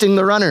 obstructing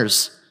the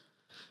runners.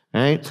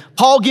 Right?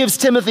 Paul gives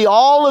Timothy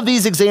all of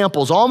these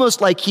examples,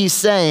 almost like he's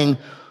saying,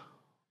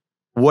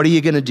 what are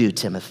you going to do,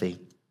 Timothy?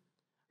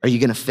 Are you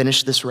going to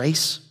finish this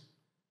race?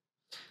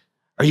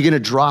 Are you going to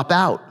drop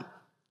out?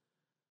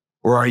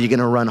 Or are you going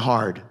to run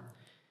hard?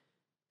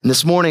 And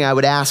this morning, I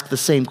would ask the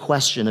same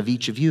question of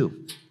each of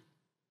you.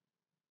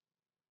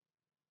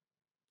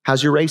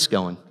 How's your race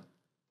going?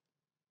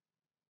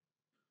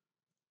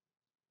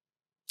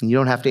 And you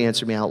don't have to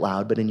answer me out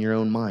loud, but in your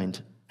own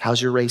mind,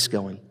 how's your race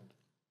going?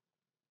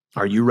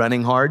 Are you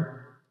running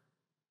hard?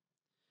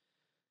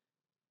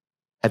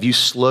 Have you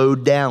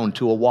slowed down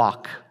to a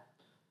walk?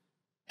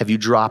 Have you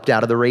dropped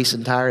out of the race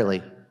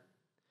entirely?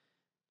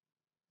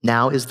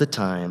 Now is the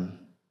time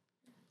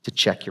to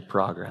check your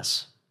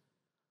progress.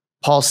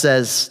 Paul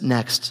says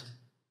next,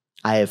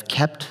 I have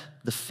kept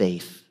the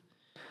faith.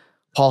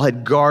 Paul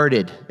had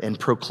guarded and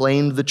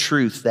proclaimed the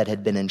truth that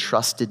had been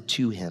entrusted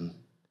to him,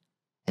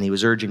 and he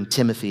was urging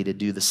Timothy to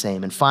do the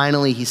same. And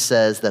finally, he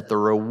says that the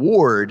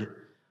reward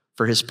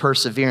for his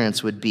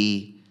perseverance would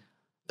be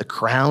the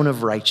crown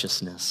of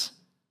righteousness.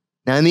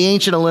 Now, in the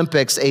ancient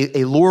Olympics,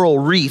 a laurel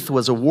wreath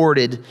was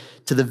awarded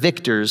to the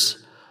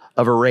victors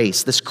of a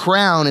race. This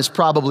crown is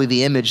probably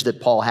the image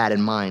that Paul had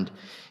in mind.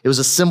 It was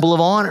a symbol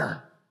of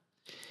honor.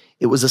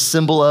 It was a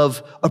symbol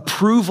of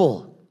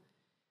approval.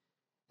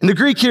 And the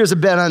Greek here is a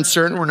bit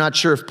uncertain. We're not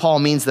sure if Paul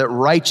means that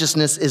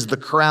righteousness is the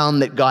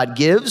crown that God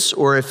gives,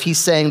 or if he's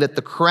saying that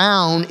the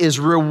crown is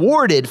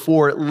rewarded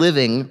for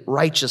living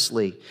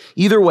righteously.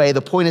 Either way,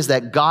 the point is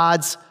that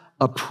God's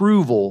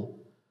approval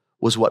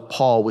was what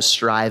Paul was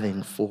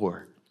striving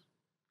for.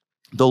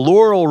 The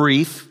laurel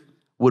wreath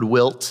would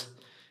wilt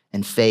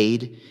and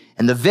fade,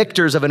 and the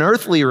victors of an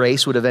earthly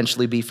race would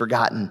eventually be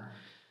forgotten.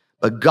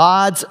 But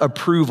God's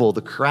approval,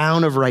 the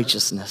crown of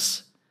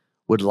righteousness,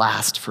 would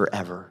last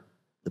forever.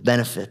 The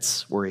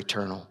benefits were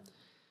eternal.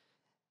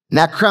 And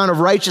that crown of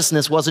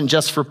righteousness wasn't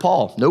just for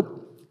Paul.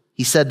 Nope.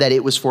 He said that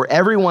it was for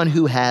everyone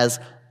who has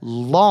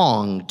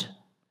longed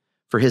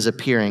for his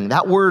appearing.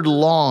 That word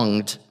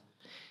longed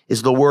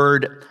is the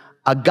word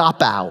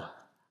agapao.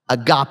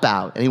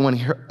 Agapao.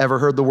 Anyone ever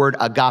heard the word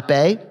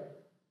agape?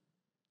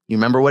 You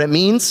remember what it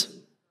means?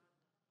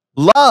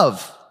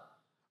 Love,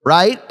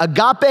 right?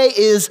 Agape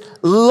is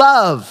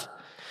love.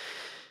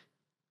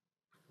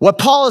 What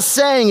Paul is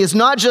saying is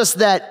not just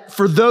that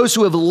for those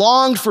who have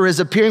longed for his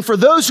appearing, for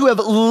those who have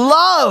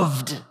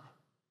loved,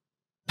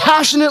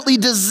 passionately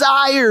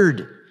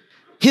desired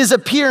his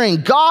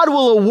appearing, God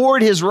will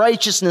award his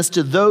righteousness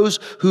to those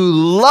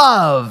who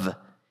love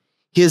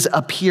his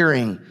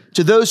appearing,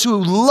 to those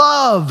who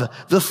love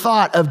the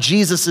thought of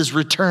Jesus'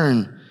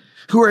 return,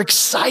 who are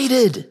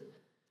excited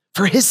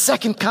for his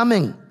second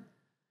coming.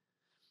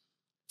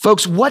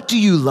 Folks, what do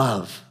you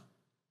love?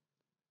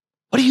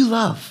 What do you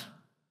love?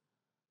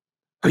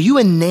 Are you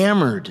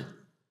enamored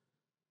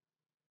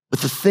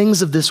with the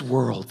things of this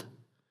world?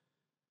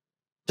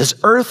 Does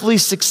earthly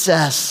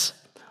success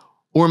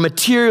or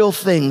material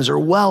things or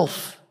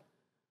wealth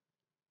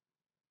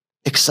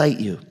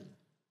excite you?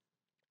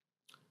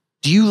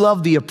 Do you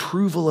love the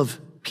approval of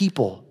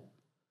people?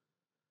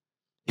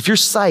 If your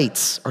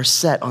sights are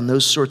set on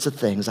those sorts of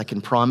things, I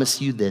can promise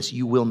you this,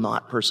 you will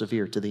not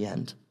persevere to the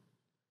end.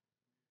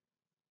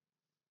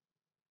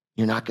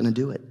 You're not going to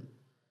do it.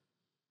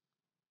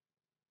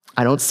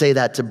 I don't say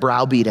that to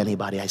browbeat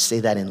anybody. I say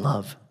that in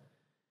love.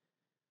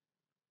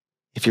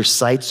 If your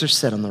sights are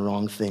set on the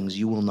wrong things,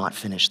 you will not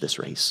finish this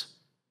race.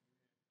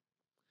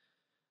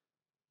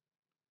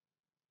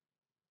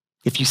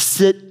 If you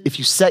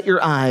set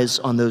your eyes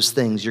on those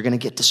things, you're going to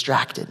get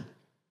distracted.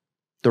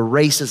 The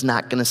race is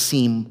not going to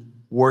seem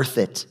worth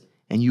it,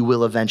 and you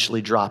will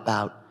eventually drop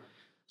out.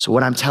 So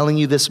what I'm telling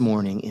you this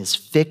morning is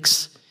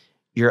fix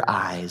your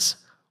eyes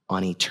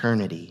on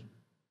eternity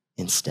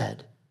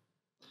instead.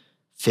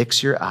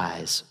 Fix your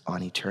eyes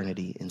on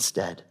eternity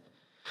instead.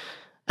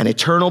 An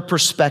eternal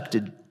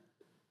perspective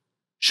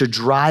should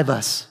drive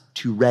us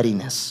to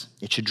readiness.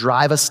 It should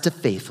drive us to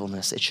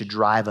faithfulness. It should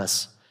drive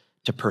us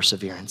to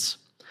perseverance.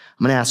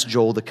 I'm going to ask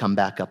Joel to come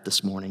back up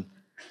this morning.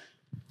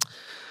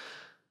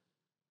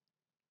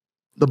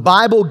 The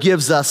Bible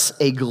gives us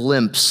a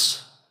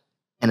glimpse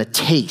and a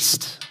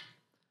taste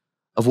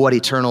of what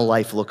eternal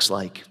life looks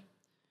like.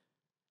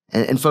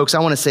 And folks, I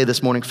want to say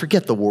this morning,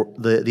 forget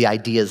the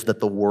ideas that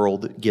the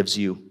world gives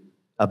you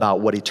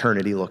about what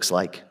eternity looks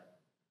like.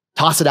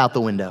 Toss it out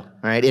the window, all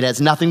right? It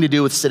has nothing to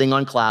do with sitting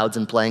on clouds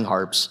and playing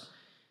harps.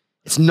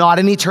 It's not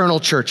an eternal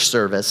church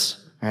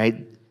service, all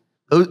right?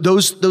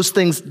 Those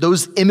things,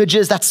 those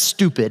images, that's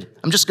stupid.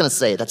 I'm just going to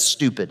say it, that's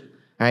stupid,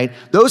 all right?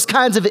 Those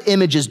kinds of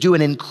images do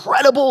an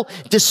incredible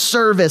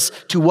disservice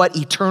to what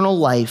eternal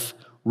life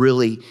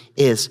really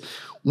is.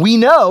 We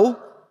know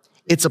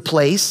it's a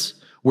place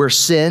where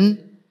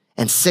sin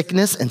and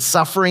sickness and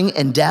suffering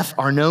and death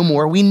are no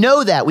more. We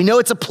know that. We know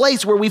it's a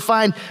place where we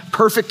find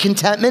perfect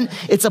contentment.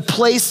 It's a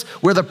place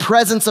where the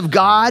presence of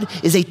God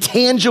is a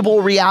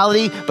tangible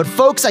reality. But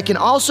folks, I can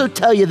also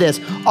tell you this.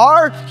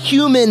 Our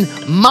human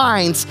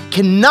minds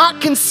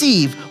cannot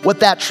conceive what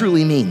that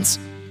truly means.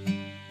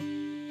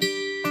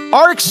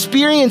 Our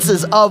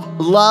experiences of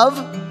love,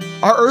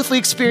 our earthly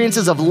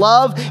experiences of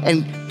love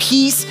and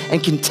peace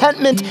and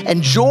contentment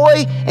and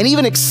joy and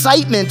even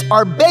excitement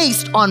are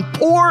based on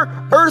poor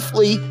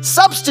earthly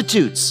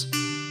substitutes.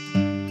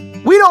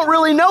 We don't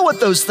really know what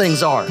those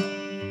things are.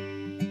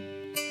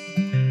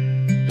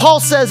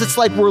 Paul says it's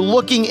like we're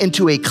looking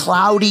into a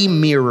cloudy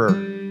mirror.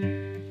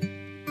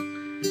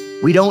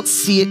 We don't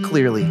see it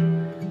clearly.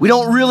 We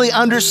don't really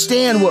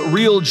understand what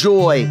real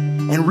joy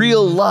and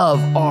real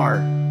love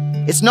are.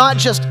 It's not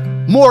just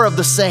more of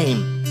the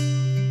same.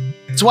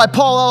 That's why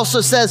Paul also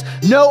says,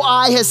 no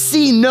eye has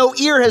seen, no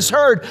ear has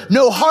heard,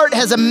 no heart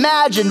has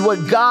imagined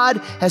what God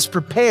has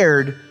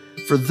prepared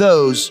for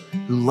those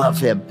who love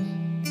him.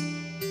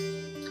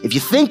 If you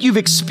think you've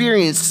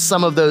experienced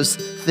some of those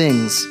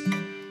things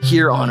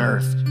here on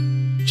earth,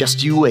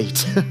 just you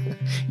wait.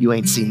 You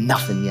ain't seen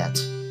nothing yet.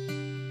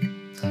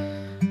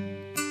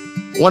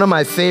 One of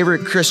my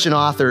favorite Christian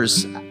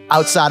authors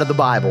outside of the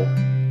Bible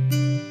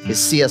is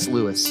C.S.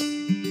 Lewis.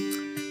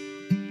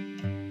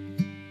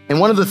 And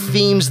one of the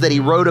themes that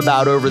he wrote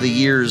about over the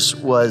years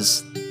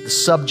was the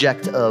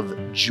subject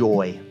of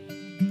joy.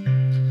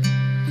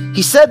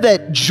 He said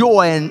that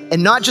joy,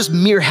 and not just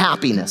mere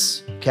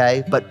happiness,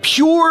 okay, but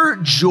pure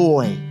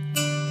joy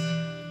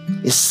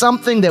is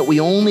something that we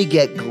only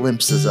get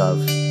glimpses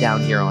of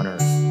down here on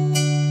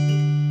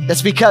earth.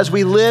 That's because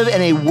we live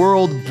in a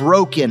world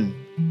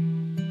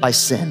broken by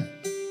sin.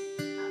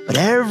 But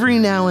every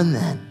now and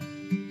then,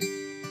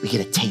 we get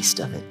a taste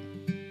of it.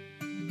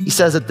 He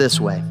says it this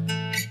way.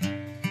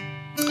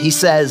 He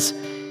says,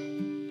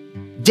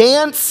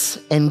 dance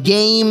and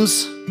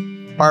games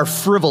are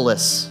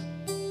frivolous,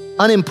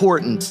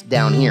 unimportant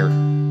down here.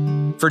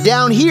 For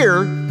down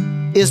here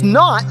is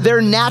not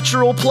their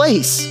natural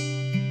place.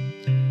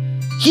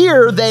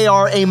 Here they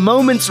are a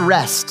moment's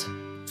rest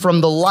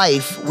from the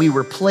life we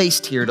were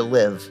placed here to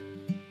live.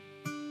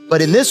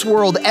 But in this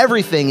world,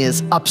 everything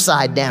is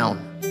upside down.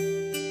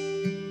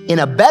 In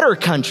a better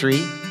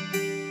country,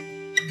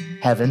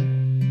 heaven,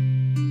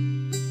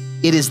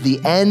 it is the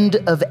end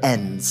of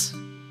ends.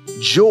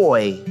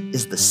 Joy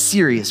is the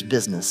serious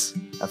business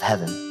of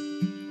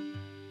heaven.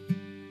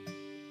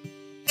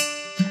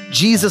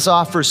 Jesus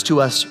offers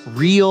to us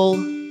real,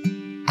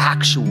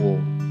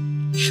 actual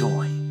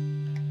joy.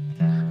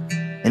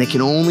 And it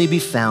can only be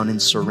found in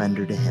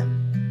surrender to him.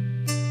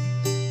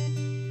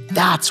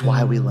 That's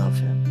why we love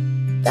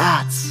him.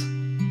 That's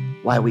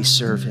why we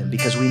serve him,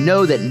 because we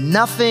know that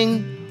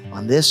nothing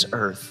on this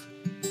earth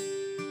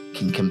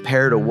can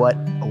compare to what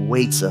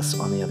awaits us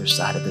on the other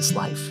side of this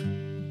life.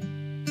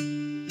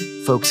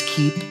 Folks,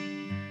 keep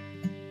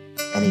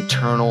an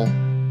eternal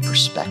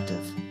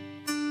perspective.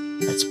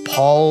 That's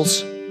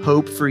Paul's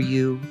hope for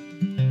you,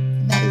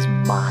 and that is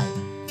my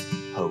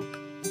hope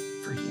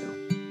for you.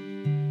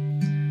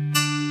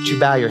 Would you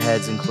bow your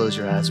heads and close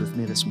your eyes with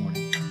me this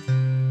morning?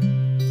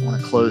 I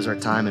want to close our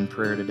time in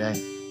prayer today.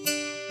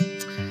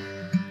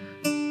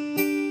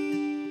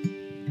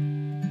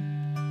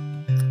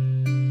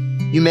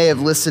 You may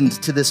have listened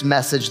to this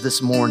message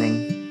this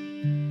morning,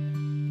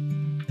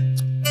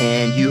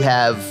 and you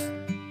have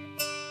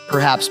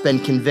perhaps been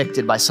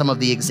convicted by some of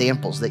the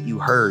examples that you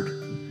heard.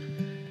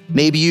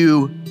 Maybe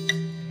you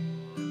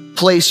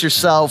place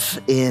yourself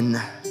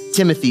in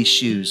Timothy's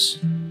shoes.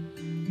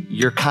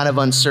 You're kind of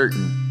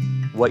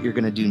uncertain what you're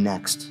going to do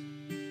next,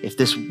 if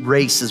this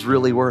race is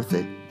really worth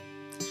it.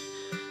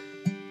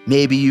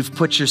 Maybe you've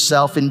put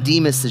yourself in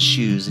Demas's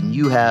shoes and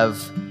you have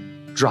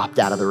dropped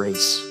out of the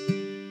race.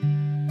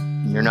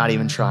 You're not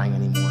even trying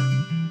anymore.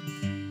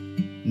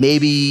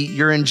 Maybe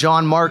you're in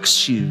John Mark's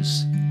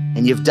shoes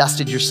and you've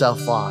dusted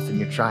yourself off and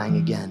you're trying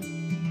again.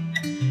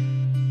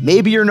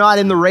 Maybe you're not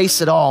in the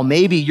race at all.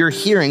 Maybe you're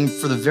hearing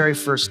for the very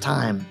first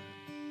time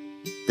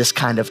this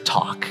kind of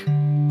talk.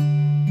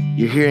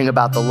 You're hearing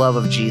about the love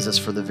of Jesus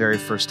for the very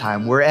first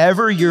time.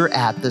 Wherever you're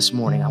at this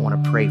morning, I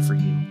want to pray for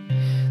you.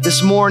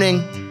 This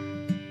morning,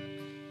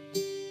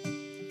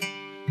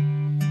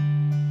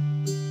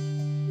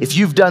 if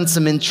you've done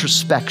some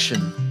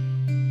introspection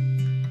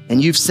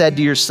and you've said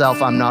to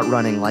yourself, I'm not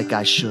running like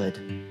I should.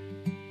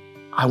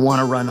 I want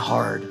to run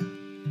hard.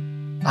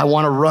 I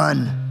want to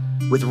run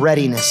with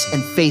readiness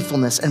and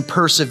faithfulness and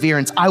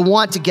perseverance. I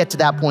want to get to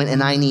that point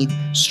and I need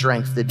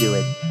strength to do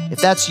it.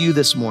 If that's you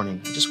this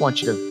morning, I just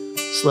want you to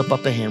slip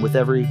up a hand with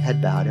every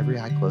head bowed, every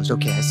eye closed.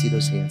 Okay, I see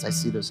those hands. I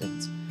see those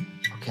hands.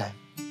 Okay,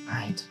 all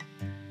right.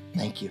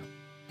 Thank you.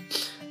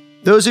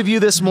 Those of you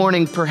this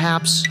morning,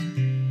 perhaps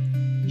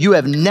you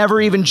have never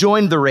even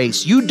joined the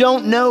race. You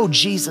don't know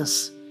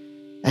Jesus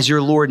as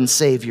your Lord and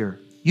Savior.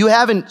 You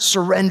haven't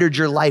surrendered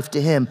your life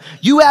to him.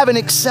 You haven't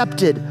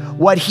accepted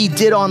what he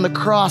did on the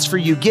cross for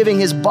you, giving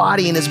his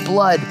body and his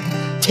blood,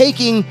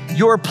 taking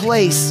your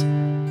place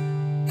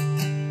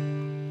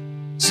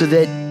so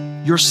that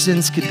your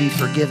sins could be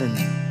forgiven.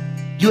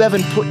 You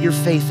haven't put your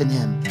faith in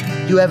him.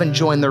 You haven't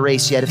joined the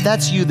race yet. If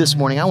that's you this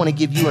morning, I want to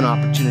give you an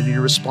opportunity to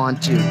respond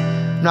to.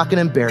 I'm not going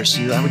to embarrass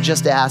you. I would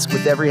just ask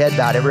with every head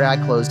bowed, every eye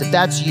closed, if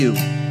that's you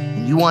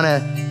and you want to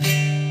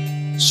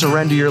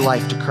surrender your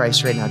life to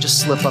Christ right now, just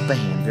slip up a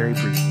hand very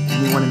briefly.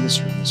 Anyone in this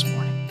room this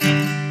morning?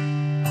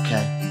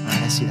 Okay, all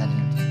right, I see that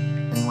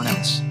hand. Anyone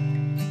else?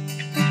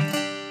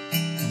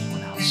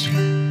 Anyone else?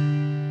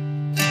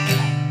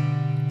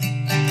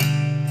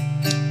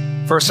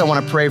 Okay. First, I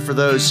want to pray for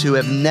those who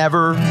have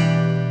never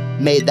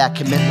made that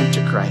commitment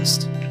to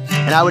Christ.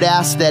 And I would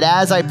ask that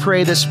as I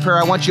pray this prayer,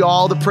 I want you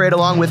all to pray it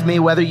along with me,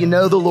 whether you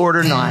know the Lord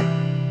or not.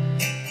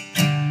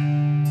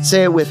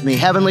 Say it with me.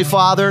 Heavenly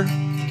Father,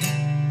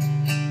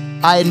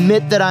 I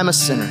admit that I'm a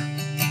sinner.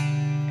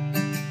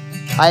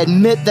 I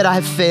admit that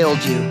I've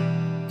failed you.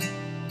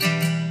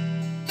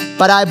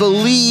 But I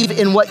believe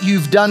in what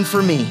you've done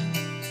for me.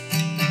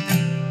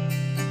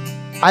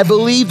 I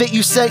believe that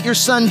you sent your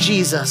son,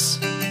 Jesus,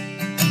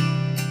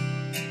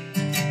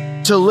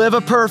 to live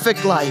a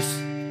perfect life,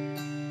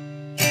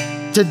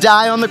 to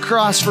die on the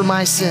cross for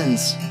my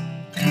sins,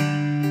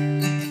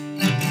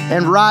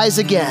 and rise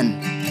again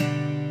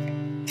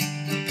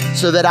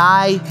so that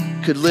I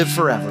could live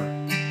forever.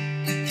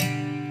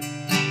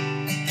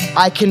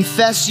 I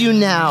confess you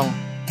now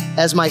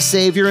as my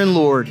Savior and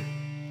Lord.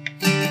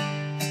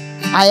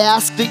 I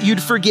ask that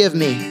you'd forgive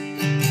me.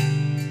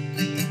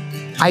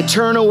 I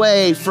turn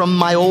away from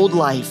my old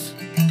life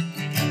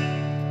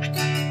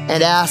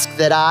and ask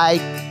that I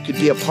could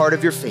be a part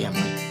of your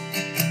family.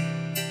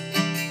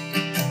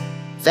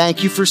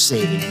 Thank you for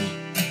saving me.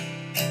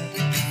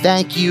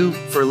 Thank you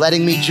for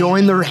letting me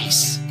join the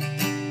race.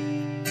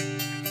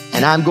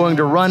 And I'm going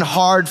to run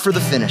hard for the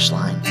finish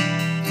line.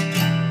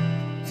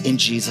 In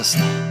Jesus'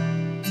 name.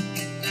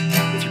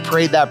 If you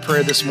prayed that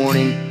prayer this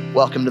morning,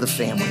 welcome to the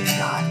family of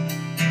God.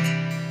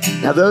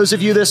 Now, those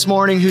of you this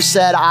morning who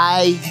said,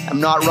 I am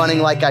not running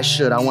like I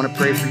should, I want to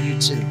pray for you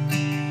too.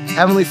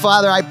 Heavenly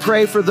Father, I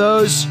pray for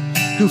those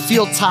who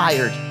feel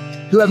tired,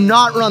 who have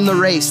not run the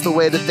race the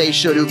way that they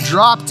should, who've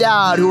dropped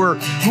out, who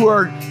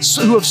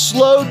have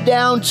slowed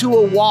down to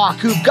a walk,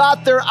 who've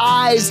got their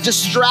eyes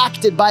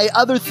distracted by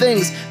other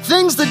things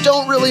that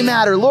don't really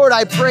matter. Lord,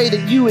 I pray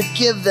that you would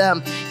give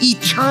them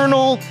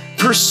eternal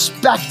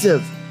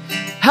perspective.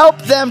 Help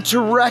them to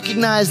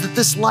recognize that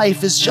this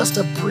life is just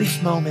a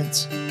brief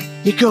moment.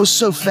 It goes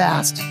so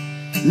fast.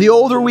 And the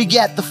older we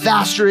get, the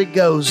faster it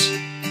goes.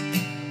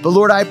 But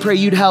Lord, I pray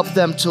you'd help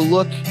them to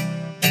look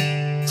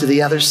to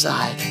the other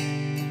side.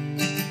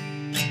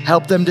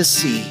 Help them to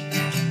see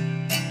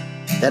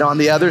that on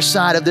the other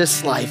side of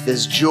this life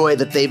is joy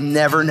that they've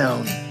never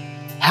known,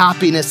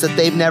 happiness that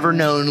they've never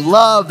known,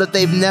 love that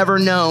they've never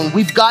known.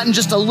 We've gotten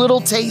just a little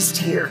taste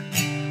here,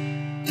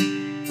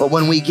 but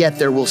when we get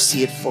there, we'll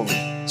see it fully.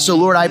 So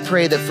Lord, I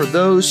pray that for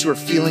those who are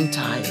feeling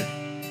tired,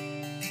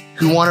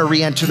 who want to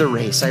re-enter the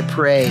race, I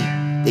pray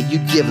that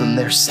you'd give them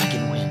their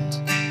second wind.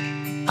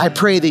 I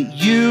pray that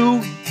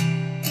you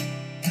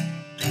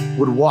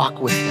would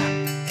walk with them,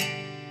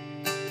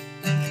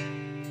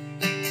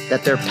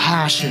 that their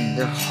passion,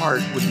 their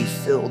heart would be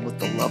filled with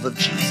the love of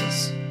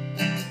Jesus,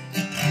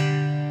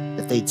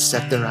 that they'd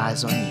set their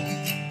eyes on you.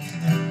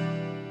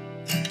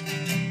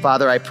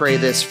 Father, I pray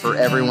this for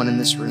everyone in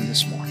this room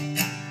this morning.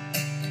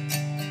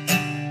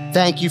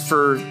 Thank you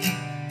for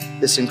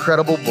this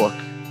incredible book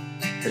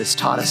that has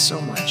taught us so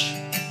much.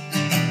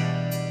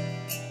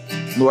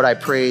 Lord, I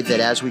pray that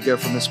as we go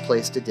from this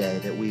place today,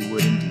 that we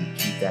would indeed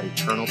keep that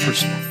eternal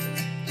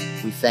perspective.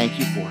 We thank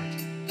you for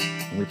it.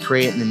 And we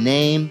pray it in the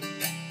name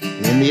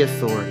and in the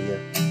authority of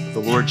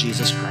the Lord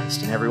Jesus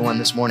Christ. And everyone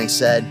this morning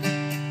said,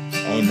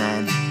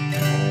 amen,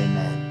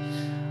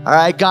 amen. All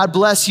right, God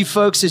bless you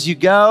folks as you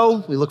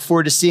go. We look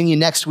forward to seeing you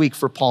next week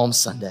for Palm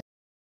Sunday.